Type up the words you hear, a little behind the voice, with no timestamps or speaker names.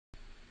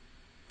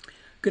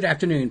Good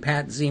afternoon.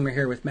 Pat Zemer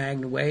here with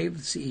Magna Wave,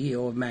 the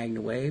CEO of Magna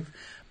Wave.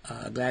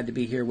 Glad to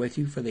be here with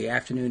you for the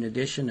afternoon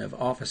edition of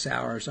Office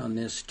Hours on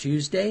this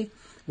Tuesday.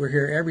 We're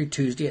here every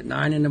Tuesday at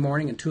 9 in the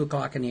morning and 2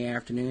 o'clock in the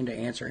afternoon to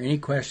answer any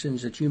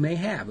questions that you may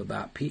have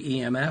about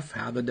PEMF,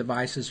 how the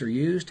devices are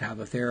used, how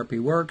the therapy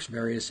works,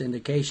 various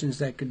indications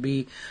that could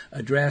be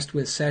addressed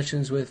with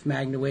sessions with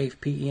Magna Wave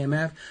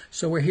PEMF.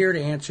 So we're here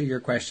to answer your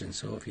questions.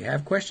 So if you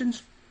have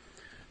questions,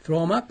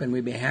 throw them up, and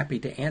we'd be happy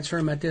to answer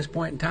them at this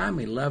point in time.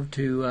 We'd love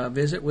to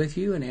visit with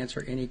you and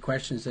answer any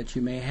questions that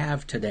you may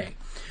have today.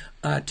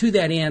 To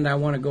that end, I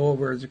want to go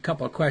over a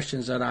couple of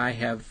questions that I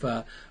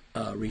have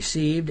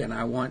received, and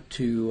I want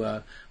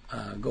to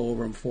go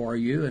over them for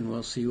you, and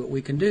we'll see what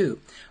we can do.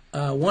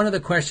 One of the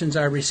questions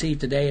I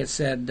received today, it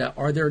said,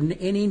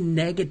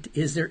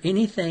 is there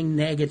anything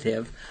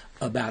negative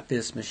about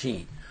this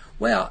machine?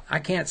 Well, I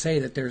can't say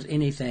that there's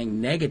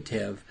anything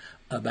negative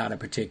about a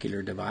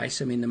particular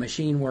device. I mean, the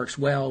machine works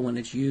well when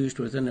it's used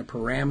within the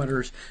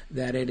parameters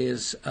that it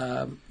is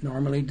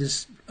normally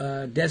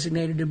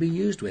designated to be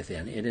used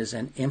within. It is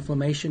an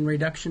inflammation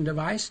reduction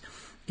device.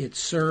 It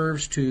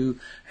serves to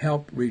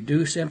help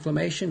reduce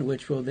inflammation,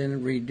 which will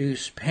then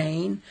reduce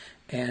pain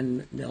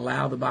and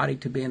allow the body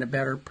to be in a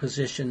better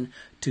position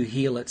to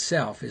heal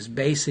itself, is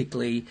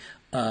basically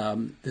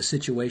the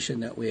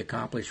situation that we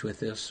accomplish with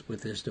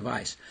this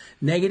device.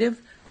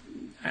 Negative,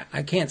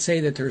 I can't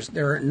say that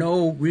there are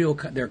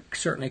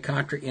certainly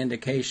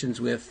contraindications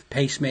with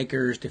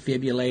pacemakers,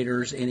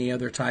 defibrillators, any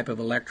other type of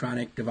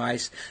electronic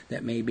device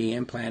that may be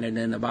implanted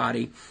in the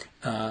body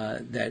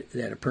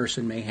that a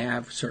person may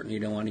have. Certainly you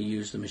don't want to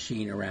use the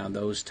machine around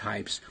those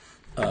types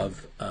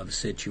of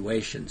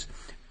situations.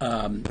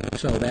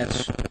 So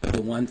that's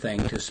the one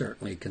thing to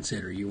certainly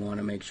consider. You want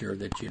to make sure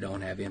that you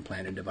don't have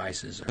implanted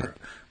devices or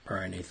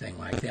anything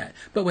like that.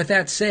 But with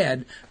that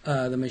said,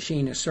 the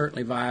machine is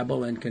certainly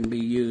viable and can be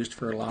used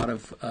for a lot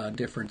of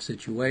different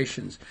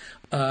situations.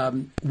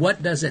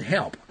 What does it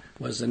help?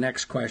 Was the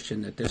next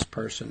question that this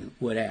person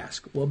would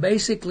ask. Well,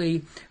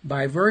 basically,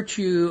 by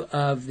virtue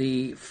of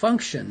the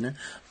function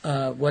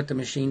of what the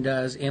machine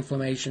does,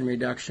 inflammation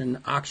reduction,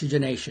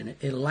 oxygenation,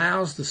 it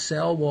allows the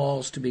cell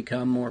walls to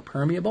become more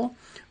permeable,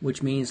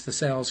 which means the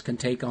cells can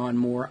take on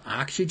more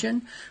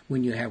oxygen.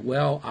 When you have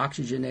well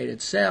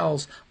oxygenated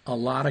cells, a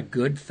lot of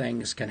good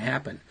things can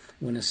happen.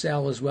 When a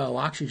cell is well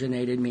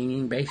oxygenated,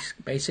 meaning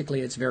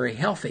basically it's very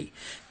healthy,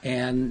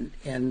 and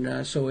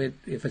so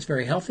if it's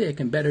very healthy, it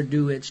can better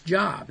do its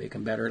job. It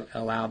can better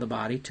allow the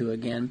body to,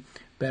 again,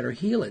 better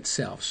heal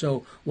itself.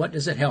 So what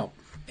does it help?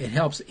 It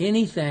helps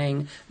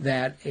anything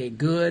that a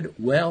good,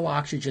 well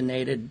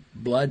oxygenated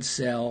blood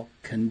cell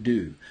can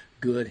do.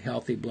 Good,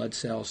 healthy blood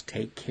cells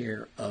take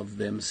care of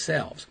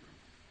themselves.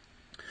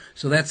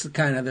 So that's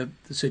kind of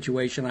the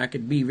situation. I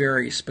could be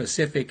very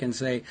specific and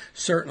say,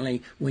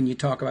 certainly when you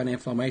talk about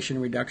inflammation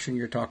reduction,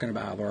 you're talking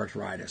about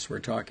arthritis. We're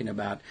talking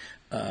about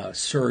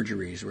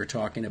surgeries. We're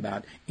talking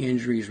about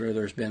injuries where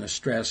there's been a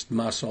stressed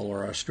muscle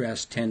or a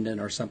stressed tendon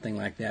or something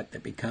like that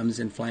that becomes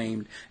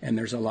inflamed and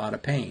there's a lot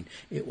of pain.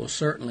 It will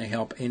certainly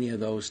help any of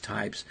those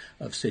types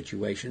of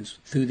situations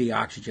through the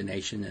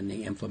oxygenation and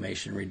the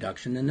inflammation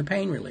reduction and the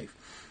pain relief.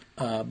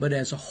 But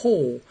as a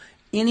whole,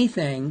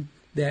 anything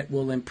that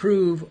will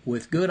improve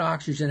with good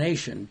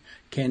oxygenation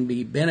can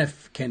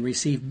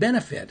receive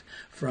benefit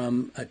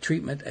from a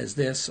treatment as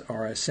this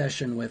or a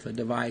session with a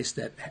device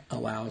that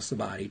allows the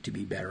body to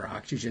be better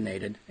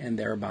oxygenated and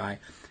thereby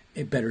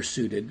better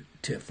suited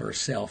for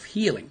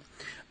self-healing.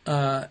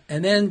 And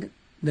then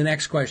the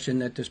next question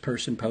that this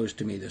person posed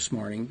to me this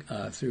morning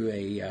through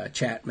a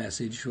chat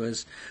message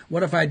was,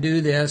 what if I do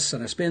this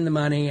and I spend the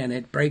money and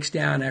it breaks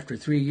down after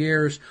 3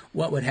 years?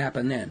 What would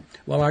happen then?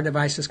 Well, our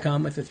devices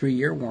come with a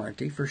 3-year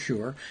warranty for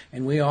sure,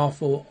 and we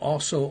also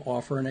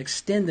offer an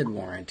extended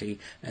warranty,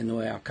 and the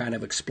way I'll kind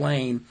of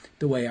explain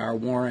the way our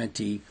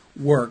warranty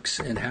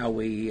works and how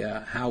we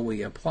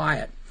apply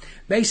it.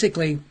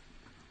 Basically,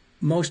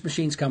 most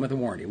machines come with a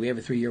warranty. We have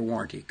a 3-year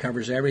warranty. It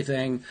covers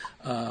everything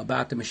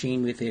about the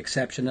machine with the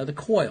exception of the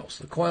coils.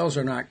 The coils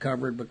are not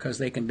covered because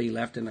they can be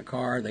left in the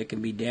car, they can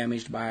be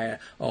damaged by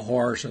a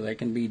horse, or they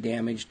can be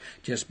damaged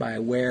just by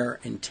wear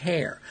and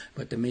tear.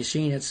 But the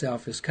machine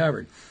itself is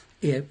covered.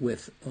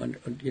 With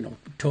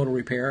total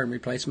repair and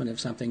replacement if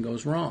something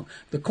goes wrong.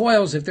 The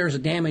coils, if there's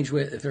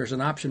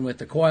an option with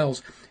the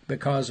coils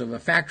because of a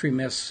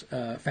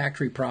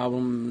factory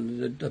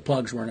problem, the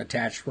plugs weren't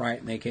attached right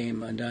and they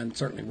came undone.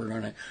 Certainly,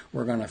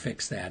 we're gonna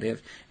fix that.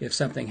 If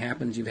something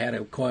happens, you've had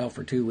a coil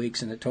for 2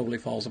 weeks and it totally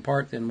falls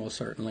apart, then we'll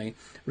certainly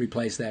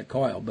replace that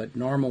coil. But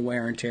normal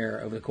wear and tear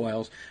of the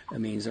coils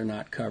means they're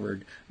not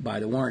covered by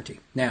the warranty.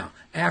 Now,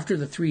 after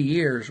the 3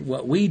 years,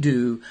 what we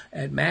do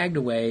at Magna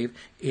Wave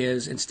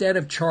is, instead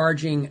of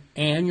charging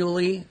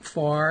annually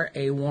for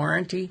a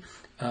warranty,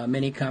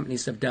 many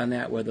companies have done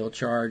that where they'll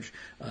charge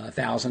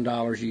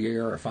 $1,000 a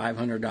year or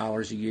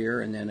 $500 a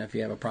year, and then if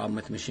you have a problem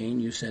with the machine,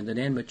 you send it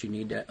in, but you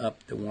need to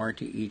up the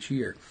warranty each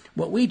year.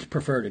 What we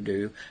prefer to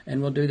do,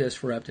 and we'll do this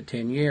for up to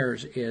 10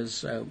 years,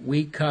 is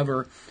we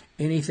cover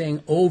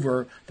anything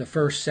over the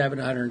first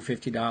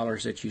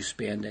 $750 that you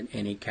spend in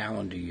any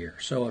calendar year.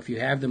 So if you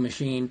have the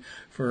machine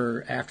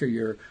for after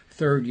your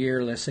third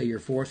year, let's say your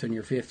fourth and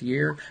your fifth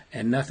year,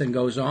 and nothing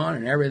goes on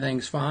and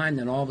everything's fine,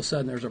 then all of a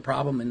sudden there's a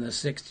problem in the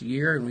sixth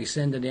year and we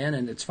send it in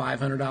and it's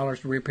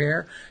 $500 to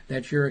repair,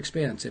 that's your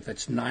expense. If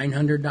it's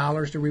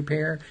 $900 to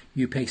repair,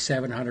 you pay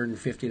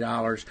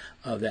 $750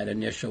 of that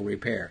initial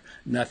repair.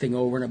 Nothing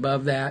over and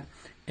above that.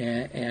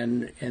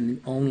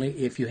 And only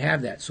if you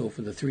have that. So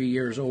for the 3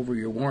 years over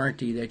your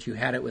warranty that you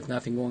had it with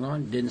nothing going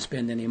on, didn't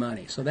spend any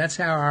money. So that's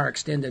how our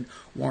extended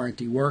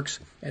warranty works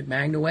at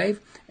Magna Wave,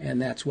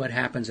 and that's what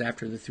happens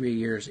after the 3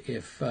 years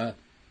if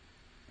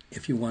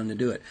you wanted to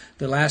do it.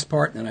 The last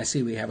part, and I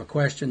see we have a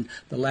question,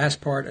 the last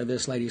part of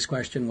this lady's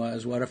question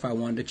was, what if I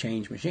wanted to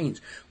change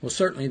machines? Well,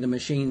 certainly the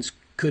machines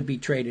could be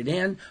traded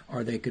in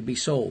or they could be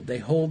sold. They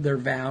hold their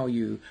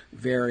value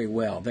very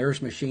well.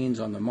 There's machines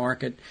on the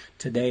market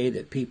today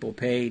that people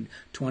paid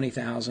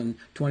 $20,000,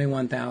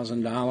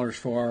 $21,000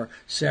 for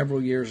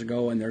several years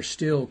ago, and they're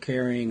still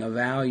carrying a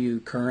value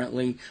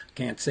currently.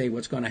 Can't say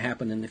what's going to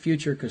happen in the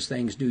future because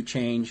things do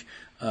change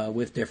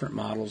with different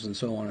models and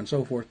so on and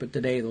so forth. But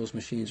today those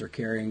machines are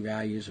carrying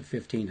values of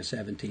 $15,000 to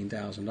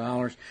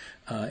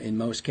 $17,000 in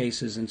most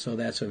cases, and so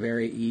that's a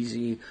very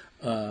easy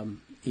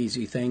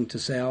thing to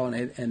sell,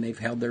 and they've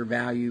held their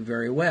value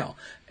very well,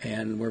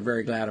 and we're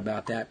very glad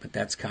about that. But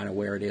that's kind of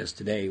where it is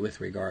today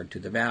with regard to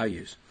the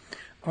values.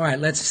 All right,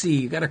 let's see.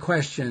 You got a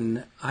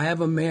question. I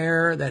have a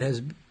mare that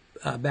has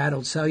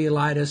battled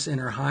cellulitis in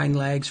her hind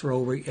legs for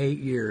over 8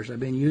 years.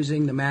 I've been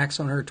using the Max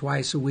on her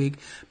twice a week,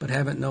 but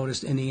haven't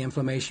noticed any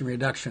inflammation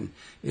reduction.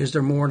 Is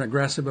there more an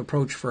aggressive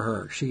approach for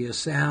her? She is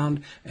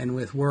sound, and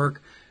with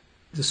work,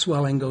 the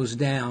swelling goes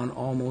down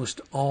almost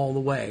all the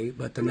way,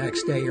 but the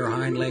next day her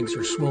hind legs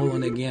are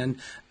swollen again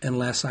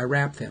unless I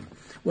wrap them.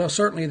 Well,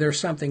 certainly there's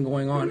something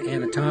going on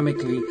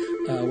anatomically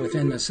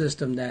within the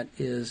system that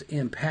is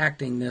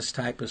impacting this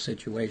type of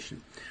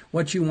situation.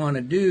 What you want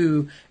to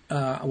do,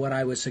 what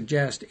I would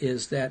suggest,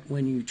 is that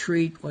when you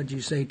treat,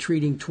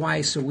 treating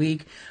twice a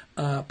week,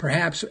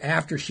 perhaps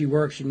after she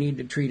works, you need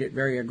to treat it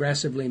very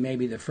aggressively,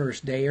 maybe the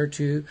first day or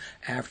two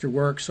after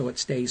work, so it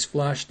stays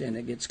flushed and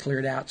it gets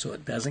cleared out so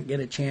it doesn't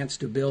get a chance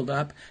to build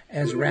up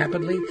as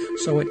rapidly.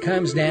 So it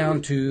comes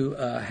down to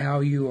how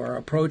you are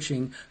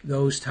approaching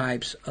those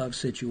types of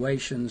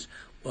situations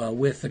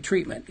with the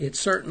treatment. It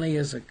certainly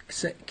is a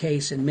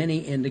case in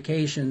many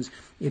indications.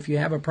 If you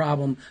have a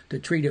problem, to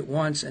treat it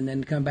once and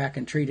then come back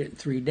and treat it in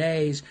 3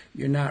 days,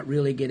 you're not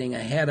really getting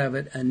ahead of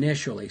it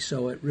initially.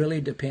 So it really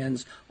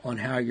depends on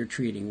how you're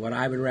treating. What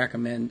I would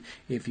recommend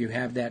if you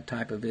have that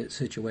type of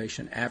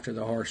situation after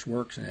the horse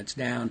works and it's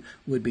down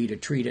would be to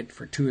treat it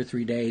for 2 or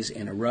 3 days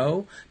in a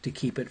row to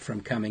keep it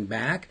from coming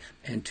back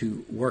and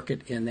to work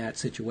it in that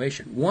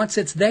situation. Once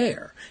it's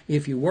there,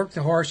 if you work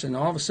the horse and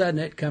all of a sudden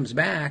it comes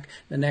back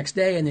the next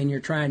day and then you're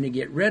trying to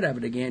get rid of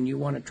it again, you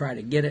want to try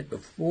to get it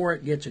before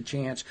it gets a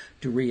chance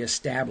to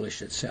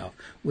reestablish itself,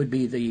 would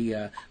be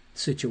the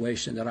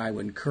situation that I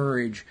would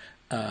encourage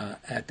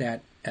at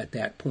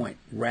that point.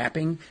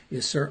 Wrapping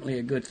is certainly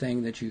a good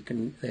thing that you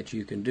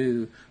can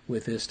do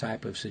with this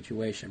type of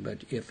situation.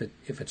 But if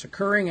it's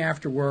occurring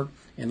after work,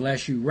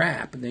 unless you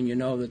wrap, then you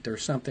know that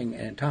there's something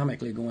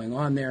anatomically going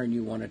on there, and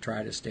you want to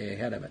try to stay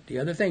ahead of it. The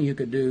other thing you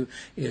could do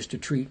is to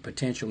treat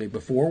potentially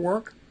before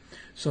work,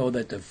 so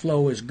that the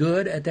flow is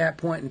good at that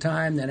point in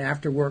time. Then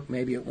after work,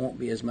 maybe it won't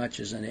be as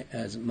much as an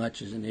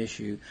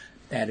issue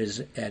that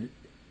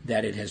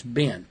it has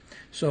been.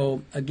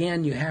 So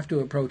again, you have to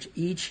approach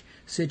each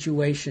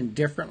situation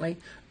differently.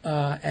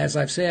 As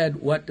I've said,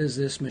 what does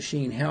this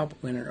machine help?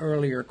 In an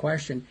earlier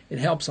question, it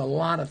helps a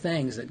lot of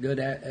things that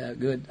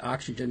good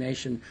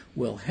oxygenation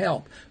will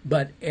help.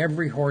 But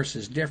every horse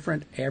is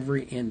different.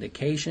 Every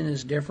indication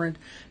is different.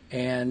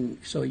 And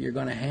so you're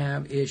going to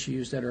have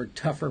issues that are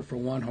tougher for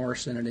one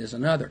horse than it is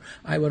another.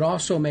 I would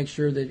also make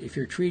sure that if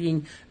you're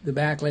treating the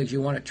back legs,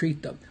 you want to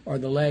treat or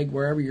the leg,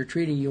 wherever you're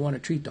treating, you want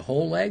to treat the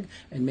whole leg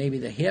and maybe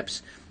the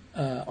hips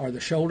or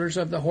the shoulders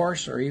of the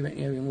horse, or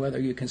even whether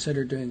you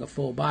consider doing a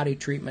full body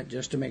treatment,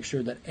 just to make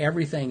sure that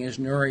everything is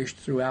nourished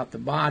throughout the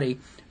body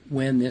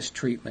when this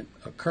treatment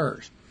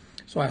occurs.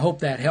 So I hope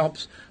that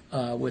helps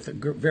with a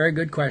very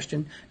good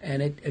question.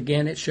 And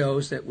it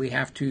shows that we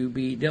have to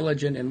be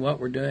diligent in what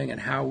we're doing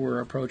and how we're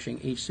approaching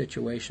each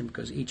situation,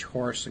 because each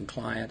horse and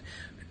client,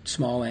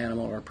 small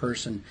animal or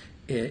person,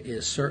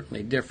 is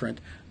certainly different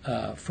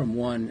from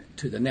one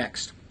to the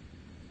next.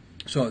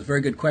 So it's a very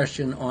good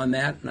question on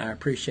that, and I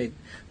appreciate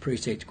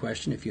the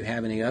question. If you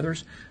have any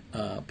others,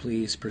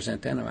 please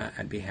present them.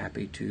 I'd be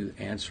happy to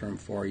answer them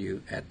for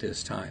you at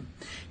this time.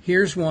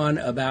 Here's one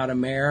about a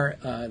mare.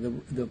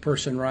 The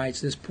person writes,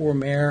 this poor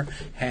mare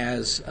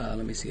has,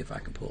 let me see if I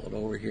can pull it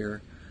over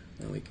here,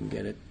 and we can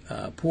get it.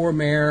 Poor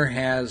mare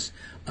has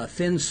a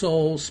thin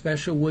sole,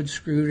 special wood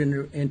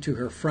screwed into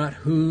her front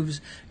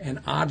hooves, and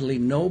oddly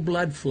no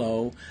blood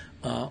flow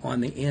on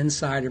the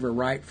inside of her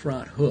right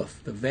front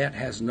hoof. The vet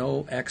has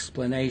no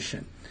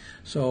explanation.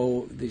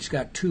 So she's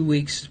got 2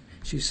 weeks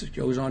She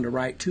goes on to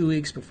write 2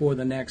 weeks before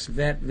the next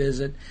vet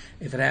visit.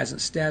 If it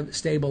hasn't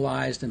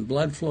stabilized and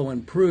blood flow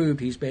improved,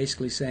 he's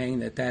basically saying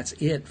that that's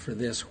it for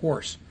this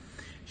horse.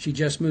 She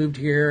just moved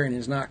here and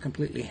is not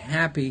completely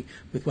happy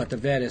with what the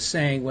vet is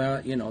saying.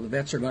 Well, you know, the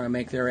vets are going to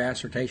make their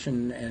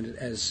assertion, and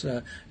as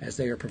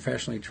they are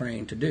professionally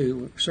trained to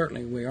do.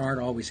 Certainly, we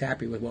aren't always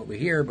happy with what we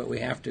hear, but we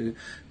have to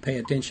pay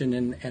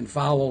attention and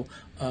follow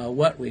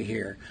what we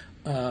hear.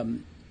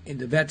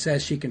 The vet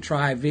says she can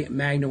try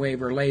Magna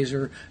Wave or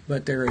laser,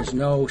 but there is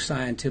no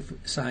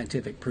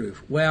scientific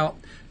proof. Well,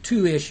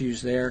 two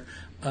issues there.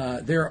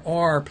 There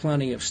are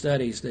plenty of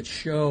studies that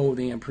show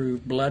the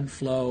improved blood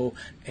flow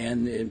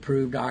and the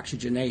improved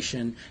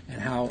oxygenation,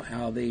 and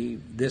how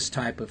this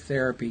type of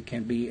therapy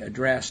can be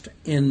addressed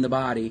in the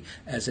body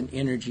as an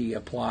energy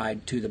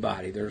applied to the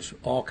body. There's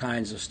all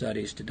kinds of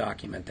studies to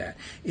document that.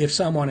 If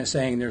someone is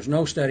saying there's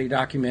no study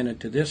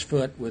documented to this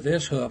foot with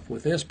this hoof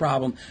with this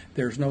problem,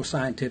 there's no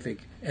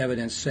scientific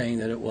evidence saying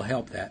that it will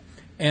help that.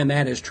 And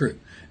that is true.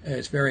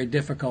 It's very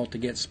difficult to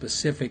get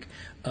specific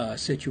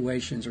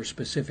situations or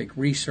specific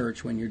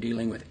research when you're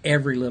dealing with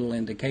every little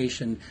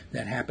indication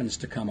that happens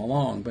to come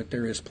along. But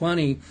there is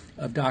plenty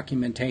of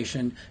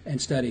documentation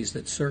and studies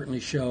that certainly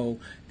show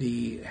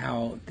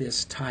how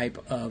this type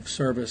of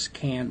service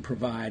can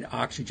provide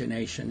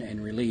oxygenation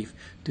and relief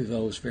to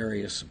those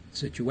various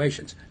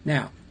situations.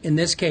 Now, in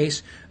this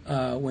case,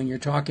 when you're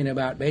talking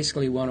about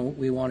basically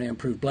we want to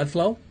improve blood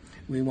flow.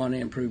 We want to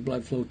improve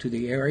blood flow to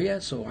the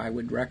area, so I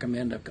would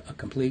recommend a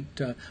complete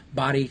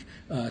body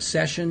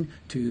session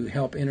to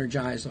help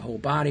energize the whole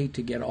body,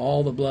 to get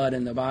all the blood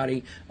in the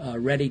body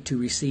ready to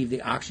receive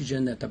the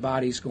oxygen that the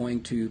body's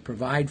going to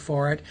provide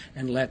for it,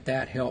 and let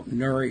that help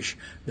nourish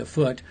the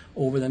foot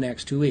over the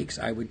next 2 weeks.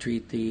 I would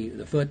treat the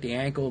foot, the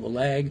ankle, the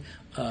leg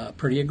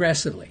pretty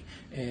aggressively.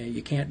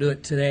 You can't do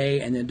it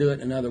today and then do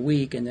it another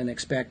week and then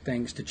expect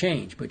things to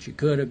change, but you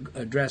could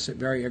address it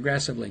very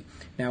aggressively.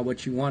 Now,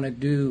 what you want to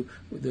do,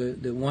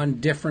 the one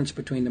difference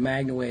between the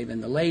Magna Wave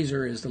and the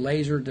laser is the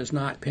laser does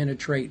not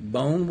penetrate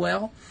bone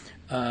well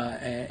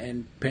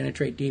and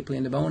penetrate deeply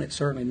in the bone. It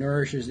certainly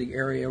nourishes the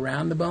area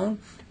around the bone.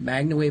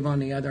 Magna Wave, on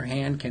the other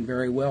hand, can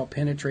very well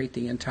penetrate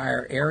the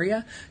entire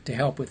area to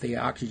help with the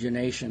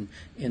oxygenation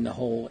in the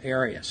whole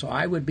area. So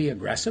I would be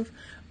aggressive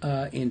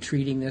in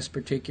treating this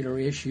particular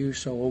issue.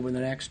 So over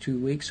the next 2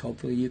 weeks,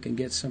 hopefully you can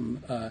get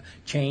some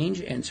change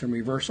and some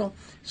reversal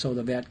so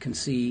the vet can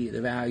see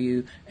the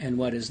value and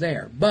what is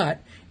there.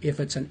 But if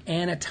it's an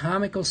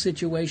anatomical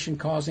situation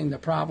causing the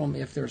problem,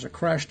 if there's a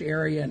crushed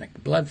area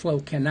and blood flow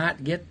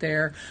cannot get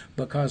there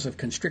because of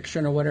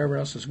constriction or whatever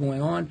else is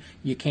going on,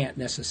 you can't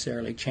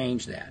necessarily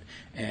change that.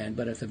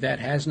 But if the vet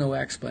has no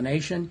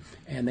explanation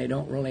and they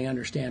don't really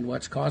understand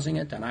what's causing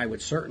it, then I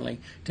would certainly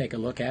take a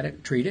look at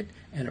it, treat it,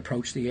 and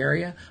approach the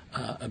area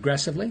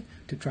aggressively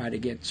to try to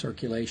get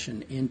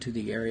circulation into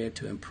the area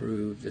to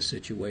improve the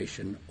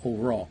situation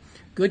overall.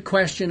 Good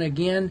question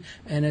again,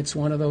 and it's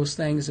one of those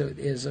things that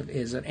is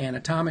it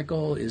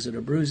anatomical? Is it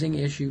a bruising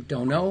issue?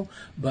 Don't know,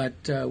 but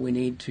we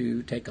need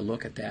to take a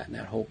look at that, and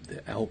I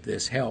hope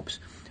this helps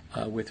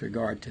with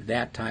regard to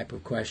that type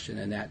of question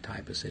and that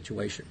type of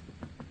situation.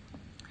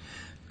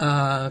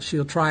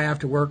 She'll try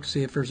after work to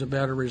see if there's a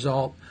better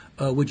result.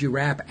 Would you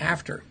wrap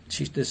after?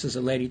 This is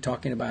a lady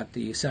talking about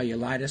the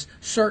cellulitis.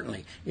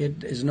 Certainly.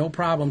 It is no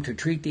problem to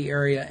treat the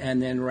area and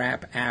then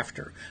wrap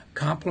after.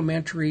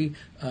 Complementary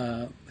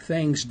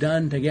things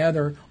done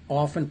together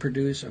often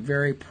produce a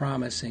very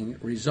promising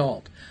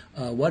result.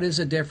 What is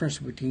the difference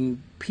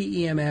between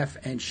PEMF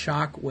and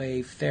shock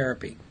wave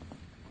therapy?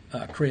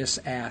 Chris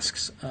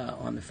asks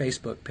on the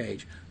Facebook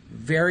page.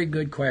 Very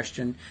good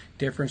question.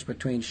 Difference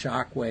between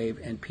shock wave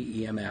and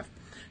PEMF.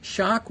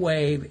 Shock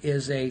wave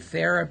is a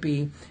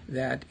therapy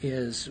that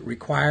is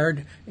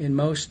required in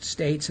most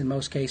states, in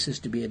most cases,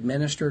 to be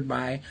administered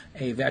by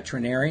a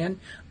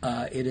veterinarian.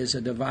 It is a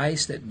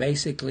device that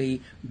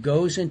basically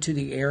goes into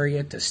the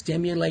area to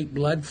stimulate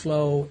blood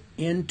flow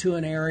into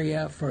an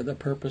area for the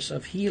purpose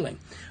of healing.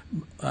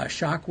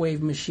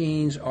 Shockwave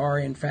machines are,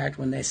 in fact,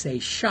 when they say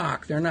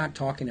shock, they're not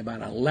talking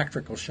about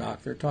electrical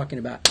shock. They're talking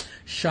about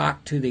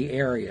shock to the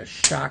area,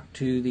 shock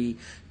to the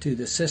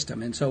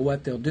system. And so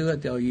what they'll do,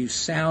 they'll use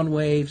sound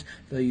waves,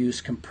 they'll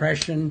use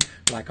compression,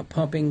 like a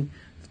pumping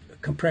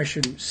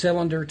compression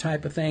cylinder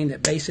type of thing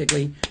that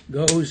basically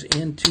goes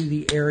into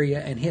the area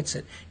and hits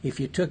it.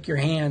 If you took your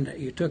hand,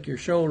 you took your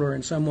shoulder,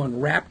 and someone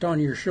rapped on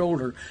your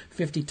shoulder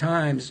 50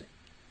 times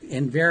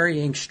in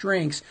varying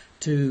strengths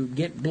to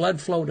get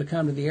blood flow to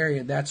come to the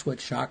area, that's what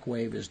shock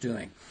wave is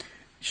doing.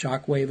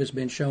 Shock wave has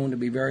been shown to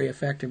be very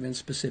effective in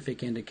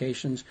specific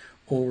indications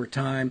over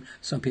time.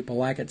 Some people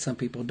like it, some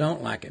people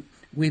don't like it.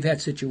 We've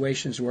had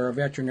situations where a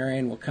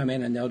veterinarian will come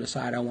in and they'll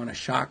decide, I want to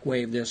shock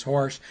wave this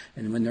horse,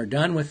 and when they're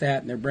done with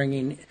that and they're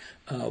bringing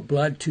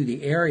blood to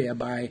the area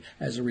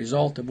as a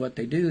result of what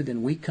they do,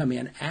 then we come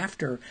in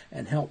after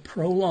and help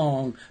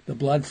prolong the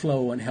blood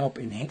flow and help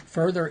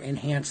further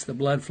enhance the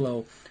blood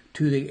flow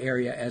to the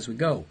area as we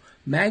go.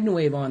 Magna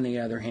Wave, on the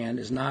other hand,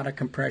 is not a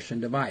compression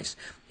device.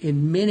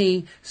 In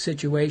many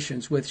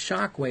situations with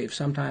shock wave,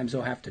 sometimes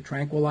they'll have to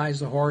tranquilize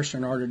the horse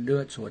in order to do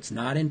it so it's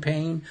not in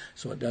pain,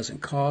 so it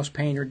doesn't cause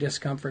pain or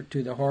discomfort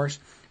to the horse.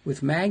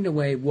 With Magna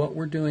Wave, what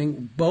we're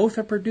doing, both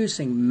are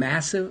producing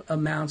massive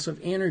amounts of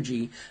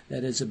energy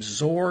that is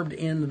absorbed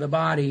into the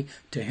body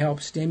to help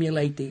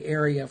stimulate the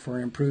area for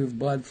improved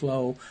blood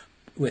flow.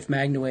 With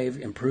Magna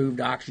Wave, improved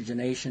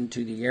oxygenation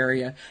to the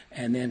area,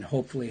 and then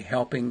hopefully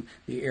helping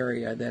the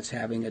area that's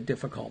having a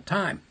difficult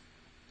time.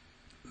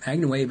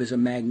 Magna Wave is a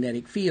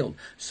magnetic field,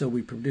 so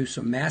we produce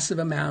a massive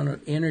amount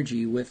of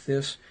energy with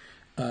this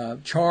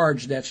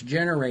charge that's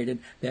generated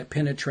that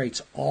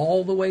penetrates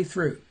all the way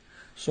through.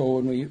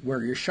 So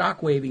where you're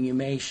shock waving, you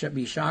may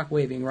be shock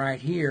waving right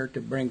here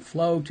to bring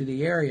flow to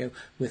the area.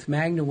 With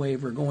Magna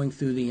Wave, we're going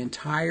through the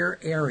entire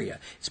area.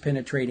 It's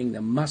penetrating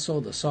the muscle,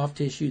 the soft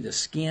tissue, the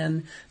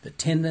skin, the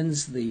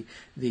tendons, the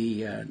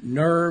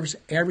nerves.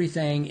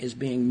 Everything is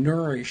being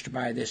nourished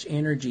by this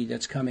energy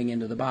that's coming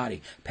into the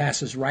body.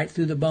 Passes right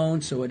through the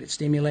bone, so it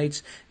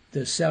stimulates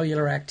the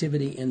cellular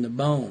activity in the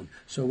bone.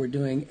 So we're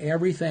doing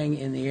everything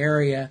in the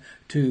area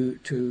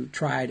to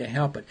try to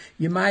help it.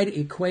 You might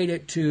equate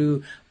it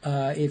to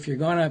if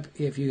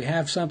you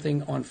have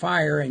something on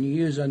fire and you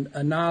use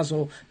a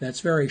nozzle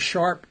that's very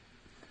sharp,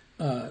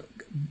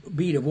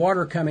 bead of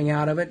water coming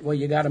out of it, well,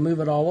 you got to move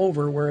it all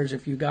over, whereas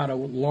if you got a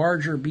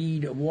larger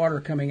bead of water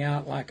coming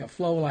out like a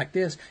flow like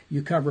this,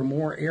 you cover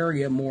more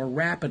area more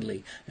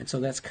rapidly. And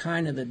so that's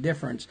kind of the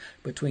difference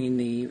between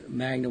the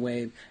Magna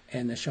Wave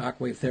and the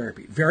shock wave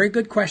therapy. Very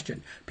good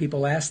question.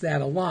 People ask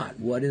that a lot.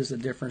 What is the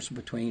difference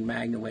between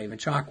Magna Wave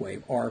and shock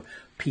wave, or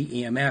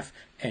PEMF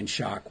and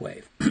shock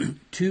wave?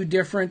 Two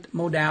different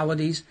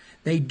modalities.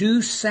 They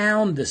do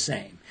sound the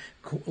same.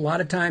 A lot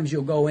of times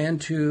you'll go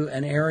into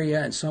an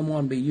area and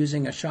someone will be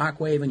using a shock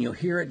wave and you'll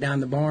hear it down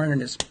the barn,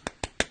 and it's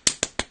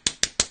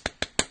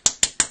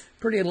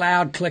pretty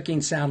loud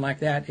clicking sound like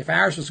that. If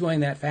ours was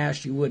going that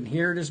fast, you wouldn't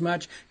hear it as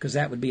much because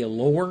that would be a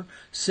lower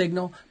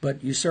signal,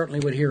 but you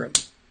certainly would hear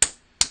it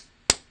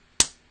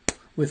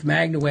with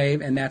Magna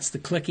Wave, and that's the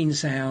clicking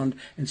sound.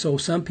 And so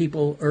some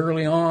people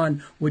early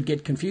on would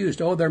get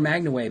confused. Oh, they're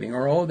Magna Waving,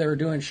 or oh, they're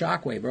doing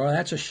shock wave, or oh,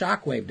 that's a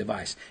shock wave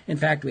device. In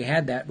fact, we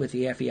had that with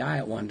the FEI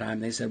at one time.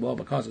 They said, well,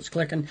 because it's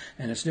clicking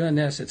and it's doing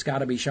this, it's got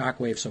to be shock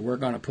wave, so we're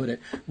going to put it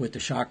with the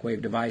shock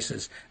wave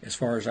devices as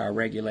far as our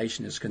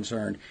regulation is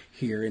concerned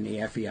here in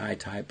the FEI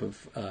type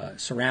of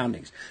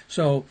surroundings.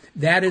 So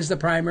that is the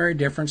primary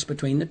difference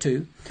between the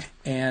two.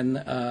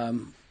 And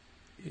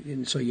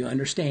so you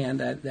understand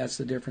that that's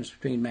the difference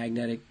between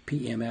magnetic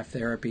PEMF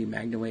therapy,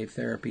 Magna Wave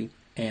therapy,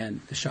 and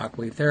the shock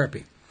wave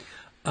therapy.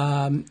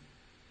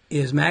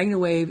 Is Magna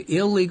Wave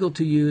illegal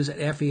to use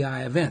at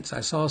FEI events?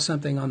 I saw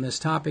something on this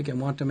topic and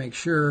want to make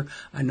sure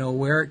I know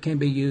where it can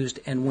be used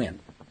and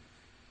when.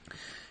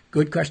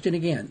 Good question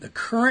again. The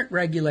current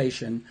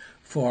regulation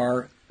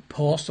for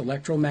pulsed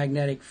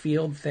electromagnetic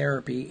field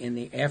therapy in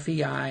the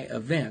FEI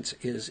events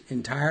is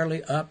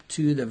entirely up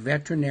to the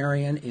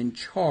veterinarian in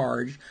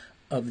charge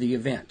of the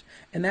event.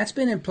 And that's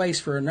been in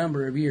place for a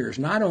number of years,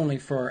 not only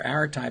for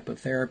our type of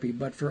therapy,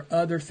 but for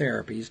other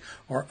therapies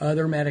or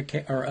other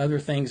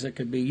things that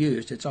could be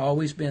used. It's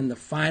always been the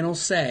final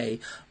say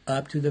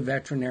up to the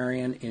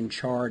veterinarian in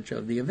charge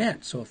of the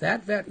event. So if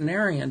that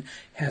veterinarian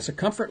has a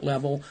comfort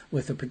level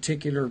with a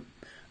particular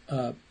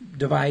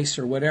device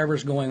or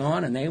whatever's going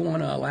on, and they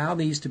want to allow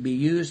these to be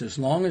used, as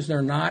long as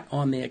they're not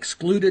on the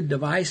excluded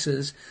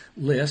devices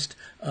list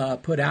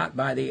put out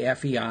by the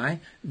FEI,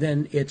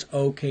 then it's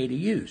okay to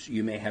use.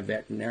 You may have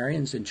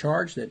veterinarians in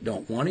charge that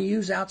don't want to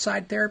use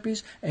outside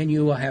therapies, and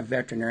you will have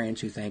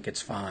veterinarians who think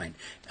it's fine.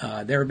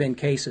 There have been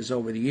cases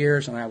over the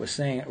years, and I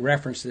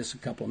referenced this a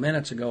couple of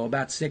minutes ago.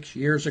 About 6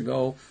 years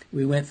ago,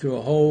 we went through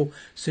a whole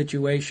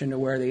situation to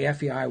where the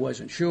FEI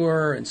wasn't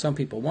sure, and some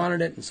people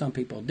wanted it, and some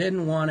people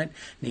didn't want it.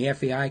 And the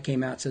FEI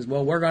came out and says,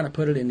 well, we're going to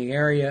put it in the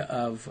area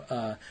of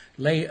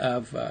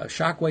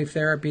shockwave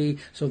therapy,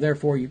 so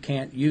therefore you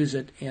can't use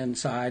it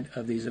inside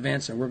of these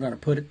events, and we're going to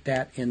put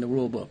that in the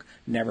rule book.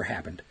 Never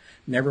happened.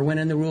 Never went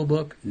in the rule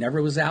book,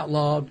 never was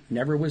outlawed,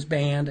 never was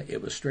banned.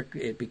 It was strict.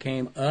 It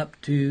became up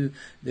to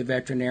the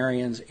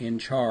veterinarians in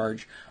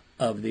charge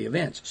of the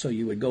events. So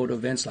you would go to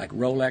events like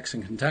Rolex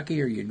in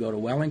Kentucky, or you'd go to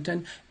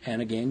Wellington,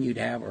 and again you'd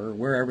have, or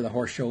wherever the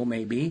horse show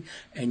may be,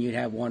 and you'd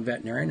have one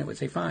veterinarian that would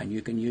say, fine,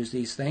 you can use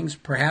these things.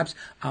 Perhaps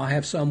I'll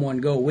have someone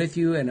go with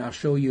you and I'll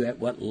show you at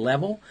what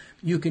level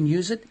you can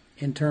use it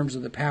in terms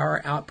of the power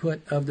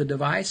output of the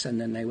device, and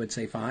then they would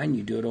say, fine,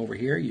 you do it over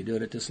here, you do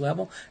it at this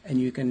level,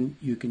 and you can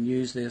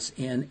use this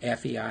in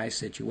FEI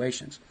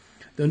situations.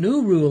 The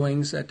new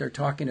rulings that they're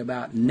talking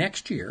about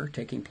next year,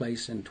 taking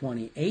place in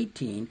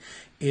 2018,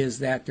 is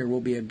that there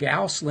will be a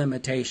Gauss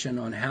limitation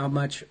on how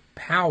much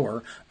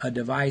power a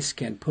device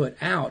can put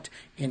out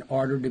in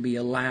order to be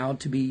allowed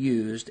to be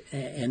used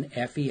in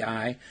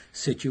FEI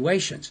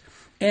situations.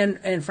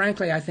 And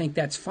frankly, I think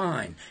that's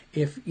fine.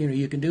 If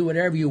you can do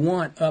whatever you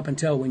want up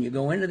until when you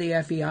go into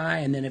the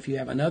FEI, and then if you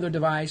have another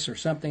device or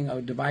something,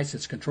 a device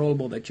that's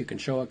controllable that you can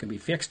show it can be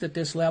fixed at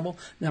this level,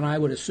 then I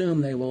would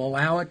assume they will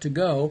allow it to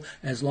go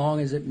as long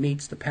as it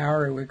meets the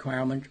power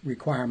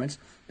requirements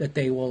that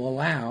they will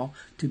allow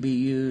to be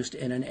used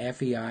in an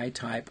FEI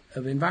type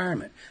of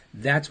environment.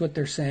 That's what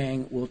they're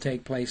saying will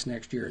take place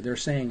next year. They're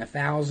saying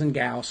 1,000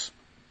 Gauss.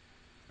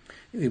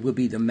 It would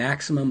be the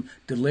maximum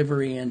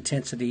delivery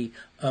intensity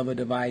of a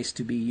device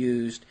to be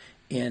used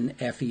in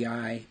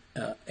FEI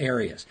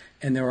areas.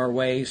 And there are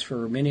ways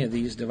for many of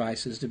these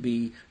devices to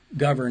be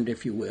governed,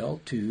 if you will,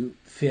 to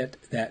fit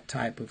that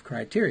type of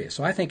criteria.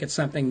 So I think it's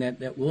something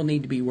that will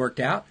need to be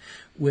worked out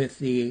with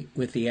the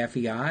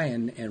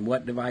FEI and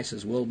what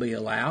devices will be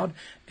allowed,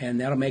 and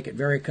that'll make it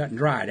very cut and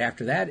dried.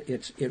 After that,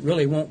 it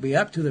really won't be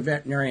up to the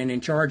veterinarian in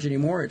charge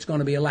anymore. It's going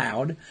to be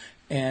allowed.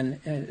 And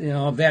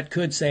a vet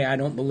could say, I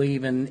don't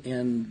believe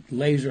in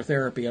laser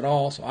therapy at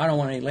all, so I don't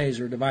want any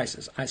laser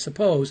devices. I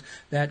suppose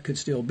that could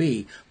still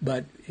be,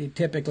 but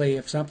typically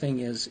if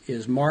something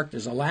is marked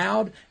as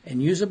allowed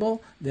and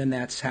usable, then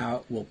that's how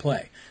it will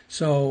play.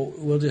 So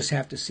we'll just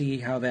have to see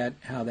how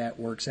that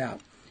works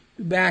out.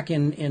 Back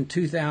in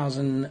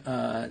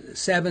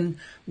 2007,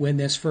 when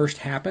this first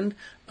happened,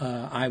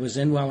 I was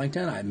in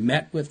Wellington. I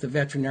met with the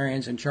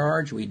veterinarians in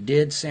charge. We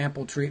did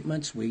sample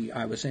treatments.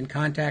 I was in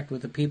contact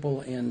with the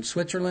people in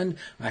Switzerland.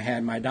 I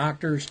had my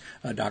doctors.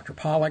 Dr.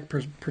 Pollack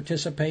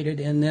participated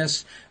in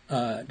this.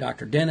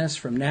 Dr. Dennis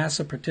from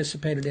NASA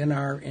participated in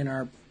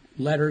our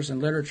letters and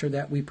literature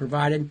that we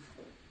provided.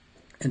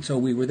 And so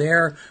we were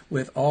there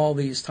with all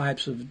these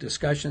types of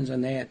discussions,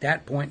 and they, at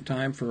that point in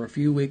time, for a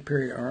few week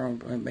period, or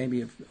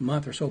maybe a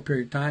month or so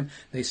period of time,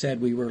 they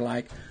said we were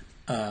like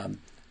a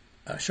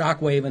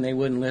shockwave, and they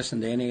wouldn't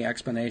listen to any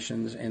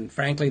explanations. And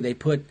frankly, they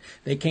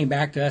came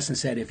back to us and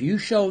said, if you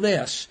show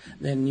this,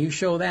 then you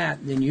show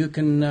that, then you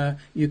can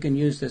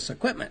use this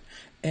equipment.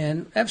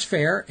 And that's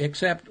fair,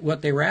 except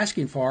what they were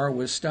asking for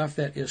was stuff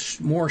that is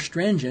more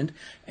stringent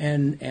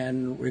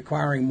and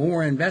requiring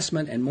more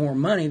investment and more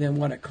money than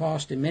what it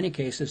cost in many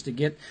cases to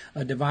get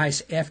a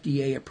device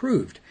FDA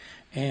approved.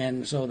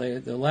 And so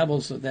the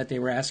levels that they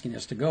were asking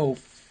us to go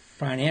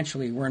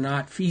financially were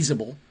not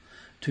feasible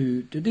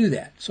to do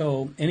that.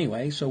 So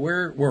anyway, so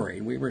we're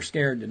worried. We were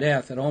scared to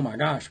death that, oh my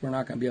gosh, we're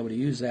not going to be able to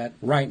use that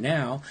right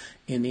now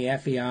in the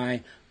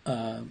FEI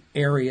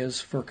areas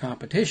for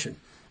competition.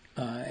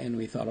 And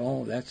we thought,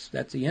 oh,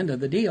 that's the end of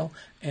the deal.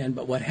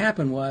 But what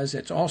happened was,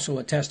 it's also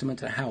a testament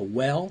to how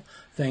well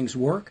things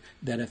work.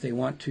 That if they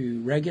want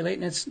to regulate,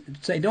 and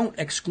they don't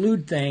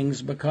exclude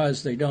things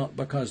because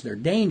they're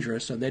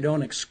dangerous, or they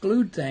don't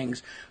exclude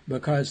things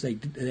because they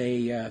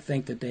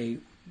think that they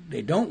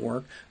don't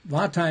work. A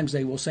lot of times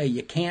they will say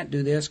you can't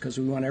do this because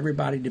we want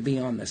everybody to be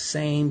on the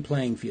same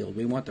playing field.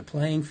 We want the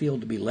playing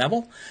field to be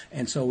level,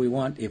 and so we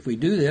want, if we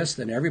do this,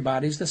 then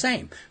everybody's the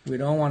same. We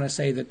don't want to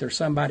say that there's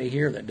somebody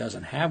here that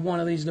doesn't have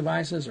one of these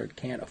devices or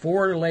can't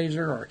afford a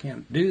laser or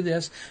can't do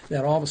this,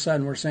 that all of a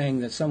sudden we're saying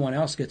that someone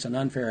else gets an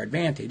unfair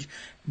advantage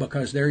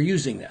because they're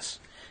using this.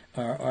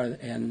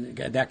 And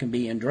that can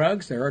be in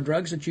drugs. There are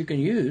drugs that you can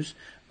use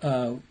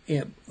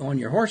on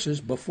your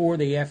horses before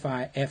the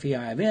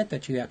FEI event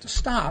that you have to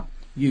stop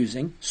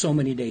using so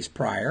many days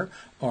prior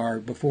or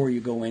before you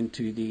go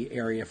into the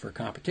area for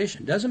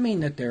competition. Doesn't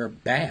mean that they're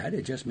bad.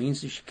 It just means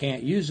that you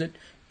can't use it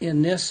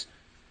in this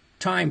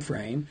time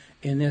frame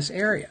in this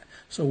area.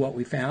 So what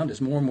we found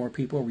is more and more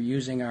people were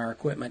using our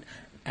equipment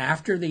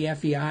after the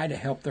FEI to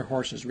help their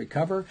horses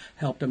recover,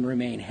 help them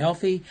remain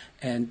healthy,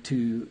 and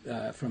to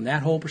from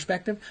that whole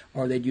perspective,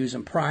 or they'd use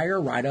them prior,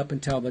 right up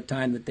until the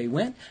time that they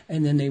went,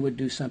 and then they would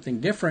do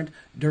something different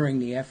during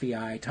the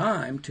FEI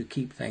time to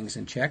keep things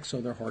in check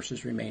so their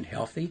horses remained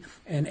healthy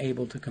and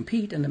able to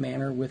compete in the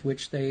manner with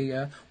which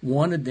they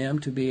wanted them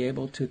to be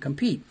able to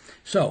compete.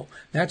 So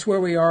that's where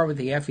we are with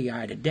the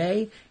FEI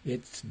today.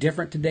 It's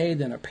different today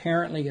than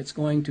apparently it's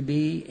going to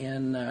be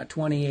in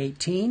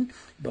 2018,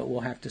 but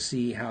we'll have to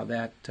see how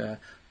that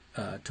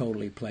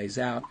totally plays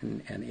out,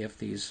 and if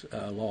these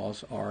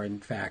laws are in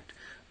fact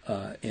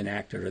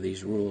enacted, or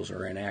these rules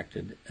are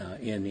enacted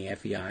in the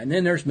FEI. And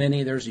then there's the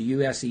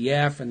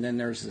USEF, and then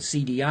there's the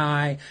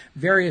CDI,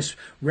 various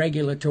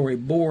regulatory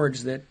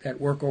boards that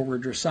work over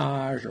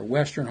dressage or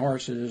Western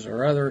horses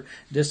or other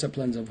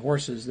disciplines of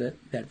horses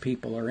that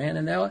people are in,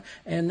 and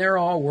they're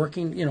all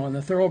working, in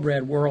the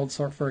thoroughbred world.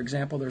 So, for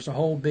example, there's a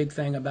whole big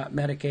thing about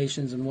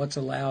medications and what's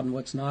allowed and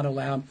what's not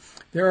allowed.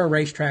 There are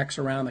racetracks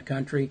around the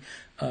country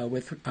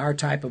with our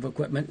type of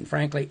equipment, and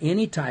frankly,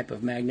 any type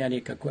of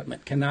magnetic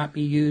equipment cannot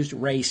be used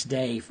race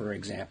day, for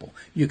example.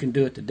 You can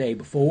do it the day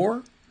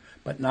before,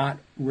 but not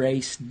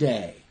race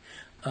day.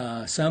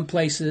 Some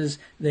places,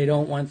 they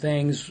don't want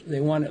things, they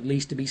want at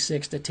least to be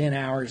 6 to 10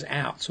 hours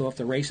out. So if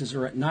the races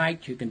are at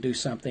night, you can do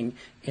something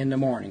in the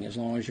morning as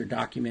long as you're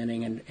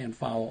documenting and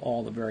follow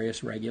all the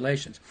various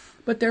regulations.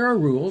 But there are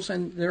rules,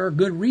 and there are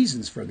good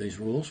reasons for these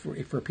rules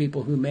for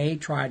people who may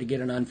try to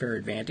get an unfair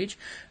advantage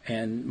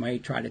and may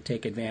try to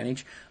take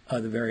advantage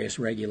of the various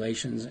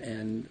regulations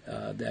and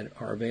that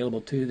are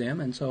available to them.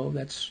 And so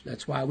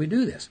that's why we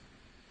do this.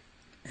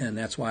 And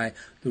that's why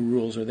the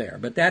rules are there.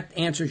 But that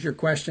answers your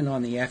question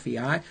on the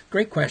FEI.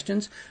 Great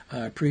questions.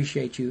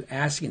 Appreciate you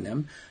asking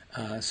them.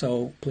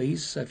 So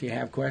please, if you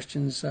have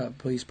questions,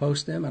 please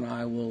post them, and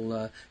I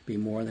will be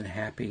more than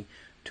happy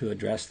to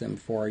address them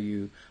for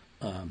you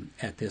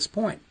at this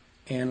point.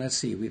 And let's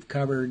see, we've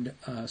covered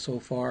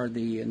so far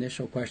the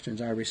initial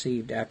questions I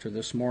received after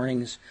this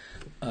morning's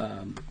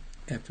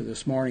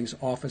office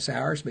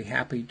hours. Be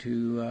happy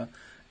to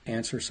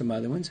answer some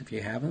other ones. If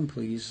you have them,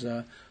 please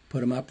put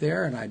them up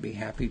there, and I'd be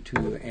happy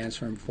to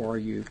answer them for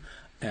you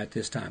at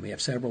this time. We have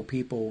several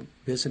people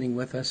visiting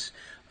with us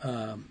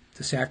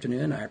this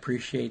afternoon. I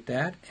appreciate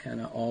that,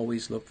 and I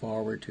always look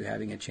forward to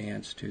having a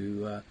chance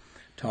to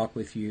talk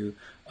with you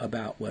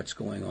about what's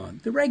going on.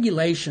 The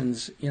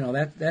regulations,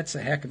 that's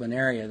a heck of an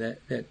area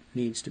that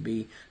needs to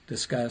be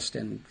discussed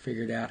and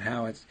figured out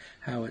how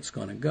it's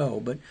going to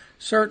go. But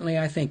certainly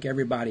I think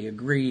everybody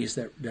agrees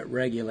that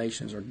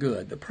regulations are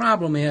good. The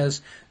problem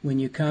is when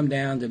you come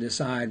down to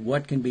decide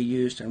what can be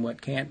used and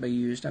what can't be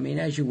used. I mean,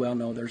 as you well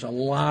know, there's a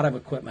lot of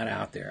equipment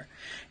out there.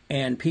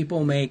 And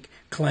people make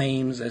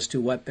claims as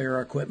to what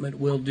their equipment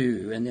will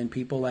do. And then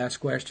people ask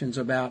questions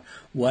about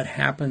what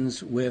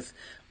happens with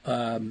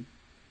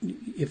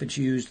if it's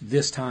used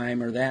this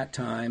time or that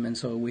time. And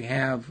so we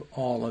have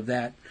all of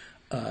that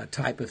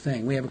type of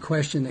thing. We have a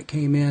question that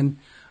came in,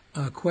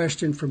 a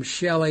question from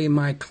Shelley.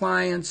 My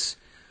clients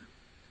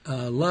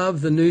love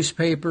the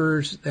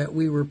newspapers that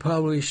we were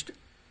published.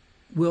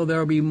 Will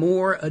there be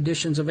more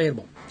editions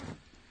available?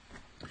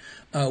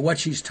 What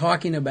she's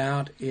talking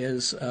about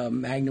is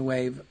Magna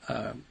Wave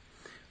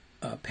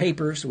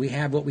papers. We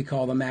have what we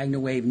call the Magna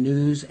Wave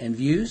News and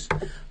Views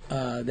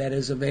that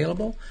is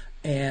available.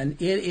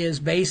 And it is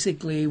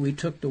basically, we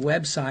took the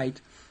website,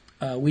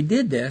 we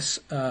did this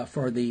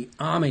for the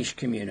Amish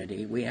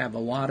community. We have a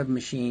lot of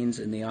machines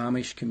in the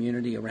Amish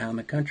community around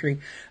the country,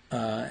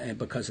 and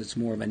because it's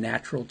more of a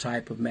natural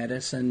type of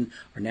medicine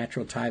or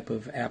natural type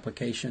of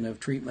application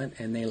of treatment,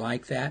 and they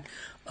like that.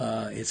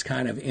 It's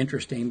kind of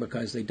interesting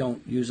because they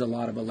don't use a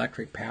lot of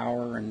electric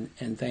power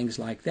and things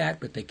like that,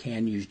 but they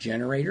can use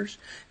generators.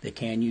 They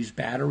can use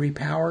battery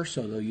power,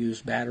 so they'll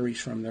use batteries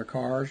from their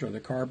cars or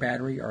the car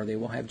battery, or they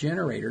will have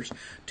generators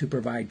to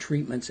provide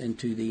treatments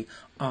into the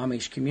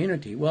Amish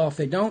community. Well, if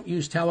they don't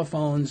use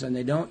telephones and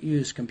they don't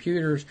use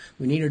computers,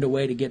 we needed a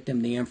way to get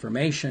them the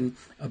information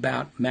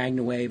about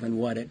Magna Wave and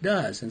what it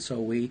does. And so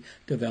we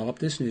developed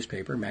this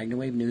newspaper, Magna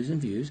Wave News and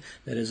Views,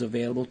 that is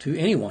available to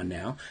anyone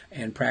now,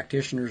 and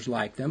practitioners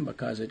like them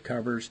because it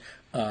covers,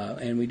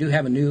 and we do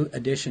have a new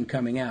edition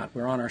coming out.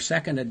 We're on our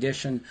second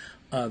edition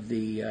of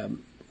the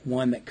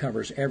one that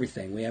covers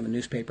everything. We have a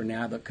newspaper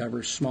now that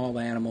covers small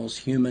animals,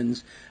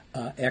 humans,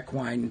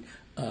 equine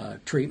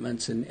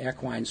treatments and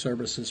equine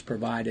services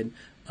provided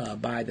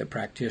by the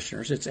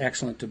practitioners. It's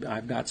excellent.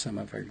 I've got some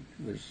of it.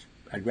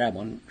 I'd grab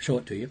one, show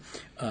it to you.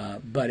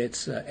 But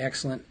it's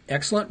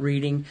excellent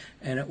reading,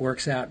 and it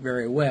works out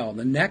very well.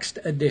 The next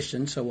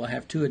edition, so we'll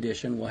have two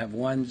editions. We'll have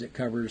one that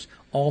covers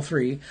all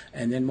three,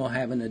 and then we'll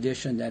have an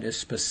edition that is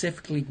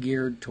specifically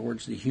geared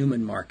towards the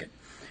human market.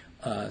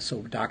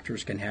 So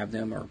doctors can have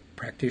them, or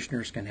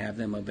practitioners can have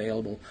them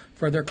available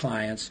for their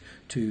clients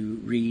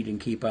to read and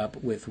keep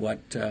up with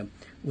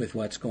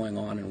what's going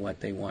on and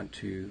what they want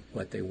to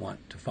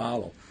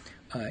follow.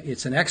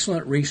 It's an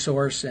excellent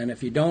resource, and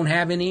if you don't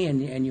have any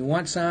and you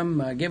want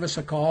some, give us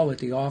a call at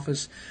the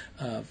office,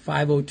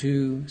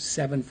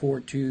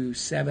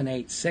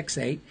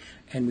 502-742-7868,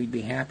 and we'd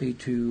be happy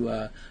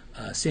to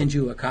send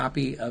you a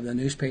copy of the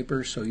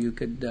newspaper so you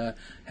could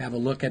have a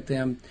look at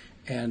them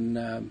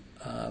and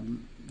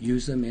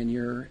use them in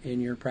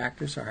your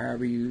practice or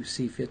however you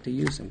see fit to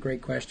use them.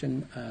 Great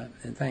question,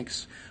 and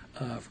thanks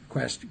for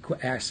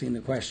asking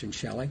the question,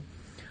 Shelley.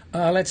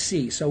 Let's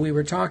see. So we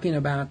were talking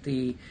about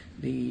the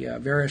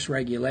various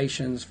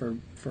regulations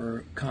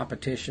for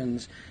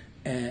competitions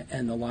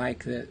and the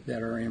like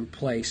that are in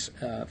place.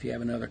 If you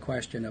have another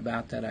question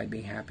about that, I'd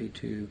be happy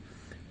to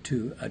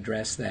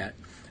address that.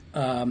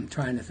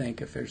 Trying to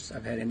think if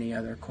I've had any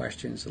other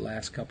questions the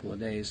last couple of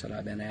days that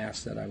I've been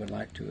asked that I would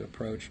like to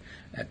approach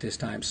at this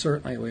time.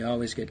 Certainly, we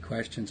always get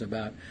questions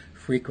about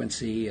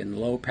frequency and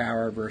low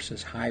power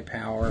versus high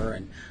power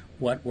and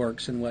what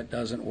works and what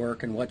doesn't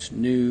work and what's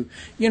new.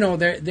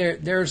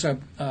 There's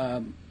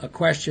a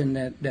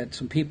question that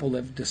some people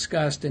have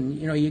discussed,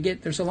 and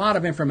there's a lot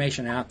of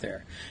information out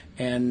there,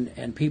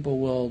 and people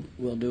will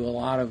do a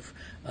lot of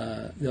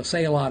they'll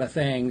say a lot of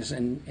things,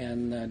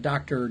 and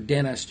Dr.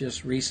 Dennis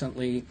just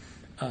recently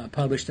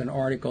published an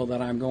article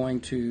that I'm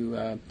going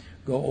to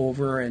go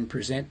over and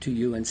present to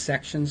you in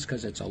sections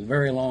because it's a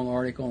very long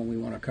article and we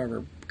want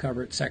to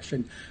cover it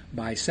section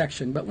by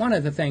section. But one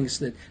of the things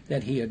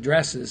that he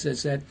addresses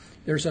is that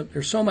there's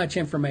so much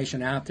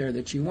information out there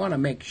that you want to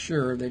make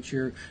sure that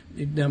you're,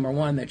 number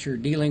one, that you're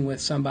dealing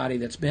with somebody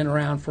that's been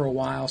around for a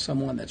while,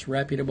 someone that's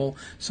reputable,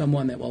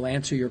 someone that will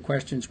answer your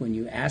questions when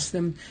you ask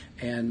them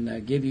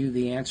and give you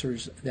the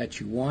answers that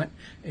you want.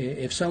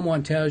 If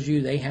someone tells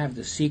you they have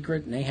the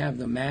secret and they have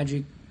the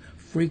magic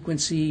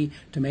frequency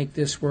to make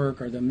this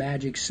work or the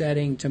magic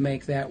setting to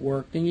make that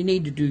work, then you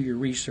need to do your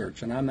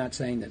research. And I'm not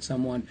saying that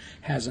someone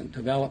hasn't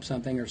developed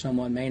something or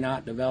someone may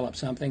not develop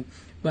something,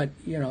 but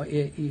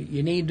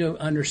you need to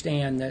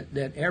understand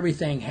that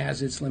everything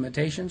has its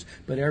limitations,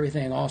 but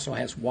everything also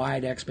has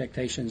wide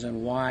expectations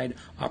and wide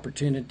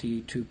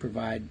opportunity to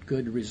provide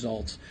good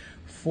results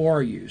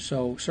for you.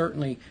 So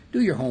certainly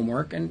do your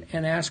homework and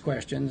ask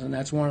questions, and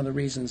that's one of the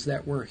reasons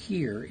that we're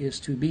here,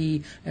 is to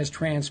be as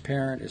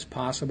transparent as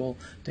possible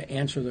to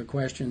answer the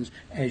questions.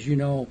 As you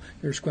know,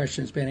 there's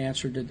questions been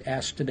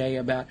asked today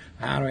about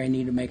how do I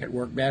need to make it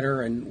work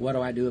better and what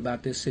do I do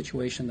about this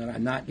situation that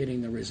I'm not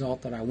getting the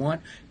result that I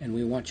want, and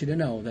we want you to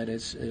know that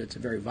it's a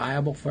very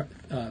viable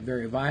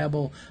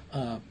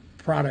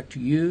product to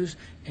use,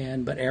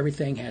 but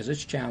everything has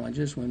its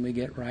challenges when we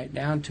get right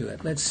down to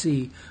it. Let's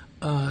see.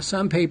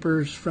 Some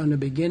papers from the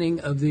beginning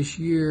of this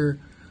year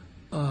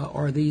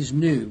are these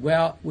new.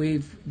 Well,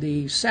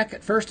 the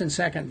first and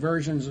second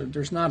versions,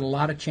 there's not a